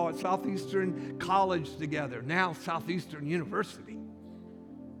basketball at Southeastern College together, now Southeastern University.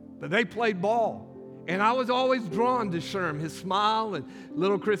 But they played ball. And I was always drawn to Sherm, his smile, and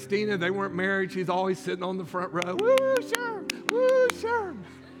little Christina, they weren't married. She's always sitting on the front row. Woo, Sherm, woo, Sherm.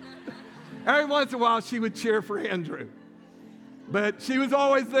 Every once in a while, she would cheer for Andrew. But she was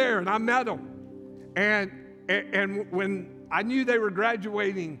always there, and I met him. And when I knew they were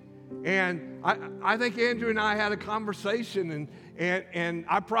graduating, and I think Andrew and I had a conversation, and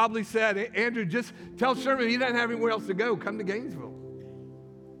I probably said, Andrew, just tell Sherman he doesn't have anywhere else to go. Come to Gainesville.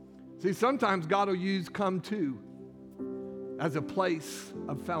 See, sometimes God will use come to as a place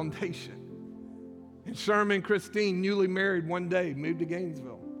of foundation. And Sherman and Christine, newly married one day, moved to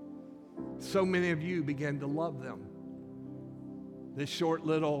Gainesville. So many of you began to love them. This short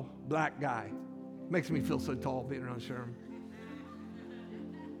little black guy. Makes me feel so tall being around Sherman.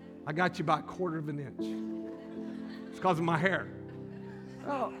 I got you by a quarter of an inch. It's because of my hair.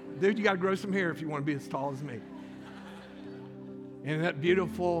 Oh, dude, you got to grow some hair if you want to be as tall as me. And that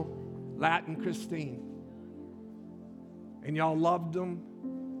beautiful Latin Christine. And y'all loved them,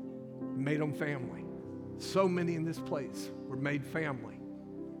 made them family. So many in this place were made family.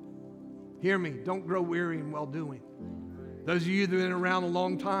 Hear me, don't grow weary in well-doing. Those of you that have been around a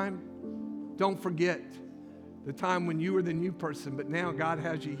long time, don't forget the time when you were the new person, but now God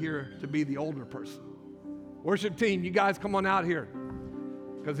has you here to be the older person. Worship team, you guys come on out here.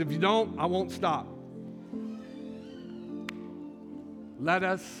 Because if you don't, I won't stop. Let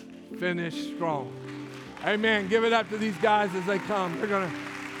us finish strong. Amen. Give it up to these guys as they come. They're going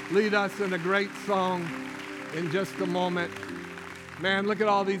to lead us in a great song in just a moment. Man, look at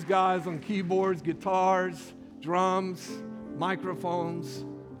all these guys on keyboards, guitars, drums, microphones.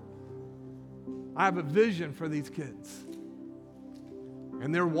 I have a vision for these kids.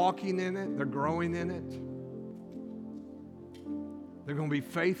 And they're walking in it. They're growing in it. They're going to be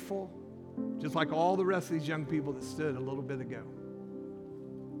faithful, just like all the rest of these young people that stood a little bit ago.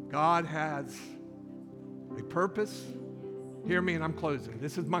 God has a purpose. Hear me, and I'm closing.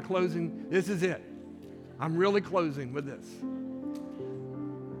 This is my closing. This is it. I'm really closing with this.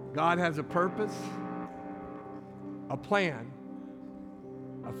 God has a purpose, a plan,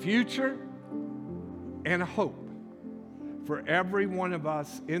 a future, and a hope for every one of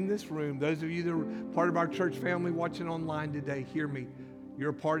us in this room. Those of you that are part of our church family watching online today, hear me.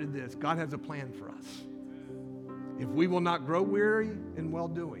 You're a part of this. God has a plan for us. If we will not grow weary in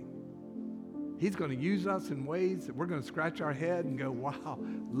well-doing, He's going to use us in ways that we're going to scratch our head and go, wow,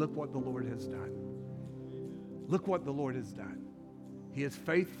 look what the Lord has done. Look what the Lord has done. He is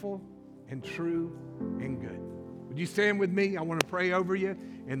faithful and true and good. Would you stand with me? I want to pray over you,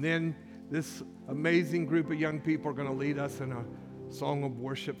 and then this amazing group of young people are going to lead us in a song of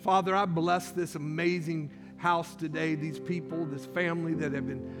worship. Father, I bless this amazing house today, these people, this family that have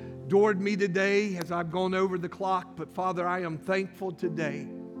adored me today as I've gone over the clock. But Father, I am thankful today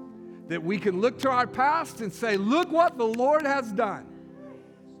that we can look to our past and say, look what the Lord has done.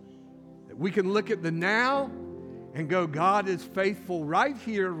 That we can look at the now and go, God is faithful right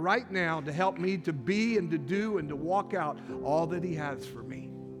here, right now, to help me to be and to do and to walk out all that He has for me.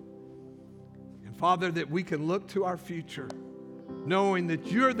 And Father, that we can look to our future, knowing that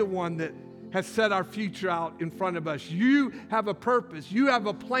You're the one that has set our future out in front of us. You have a purpose. You have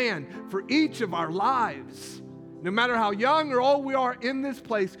a plan for each of our lives. No matter how young or old we are in this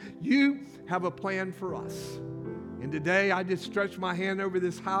place, You have a plan for us. And today I just stretch my hand over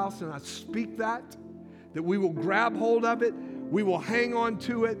this house and I speak that we will grab hold of it, we will hang on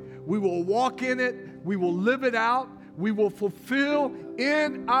to it, we will walk in it, we will live it out, we will fulfill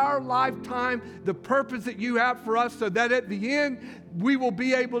in our lifetime the purpose that you have for us, so that at the end we will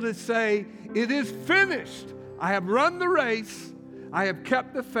be able to say, it is finished. I have run the race. I have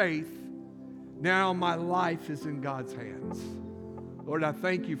kept the faith. Now my life is in God's hands. Lord, I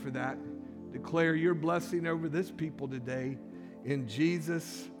thank you for that. Declare your blessing over this people today in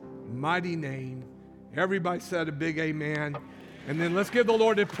Jesus' mighty name. Everybody said a big amen. And then let's give the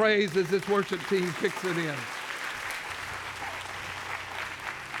Lord a praise as this worship team kicks it in.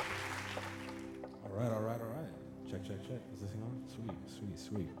 All right. Check. Is this thing on?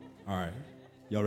 Sweet. All right.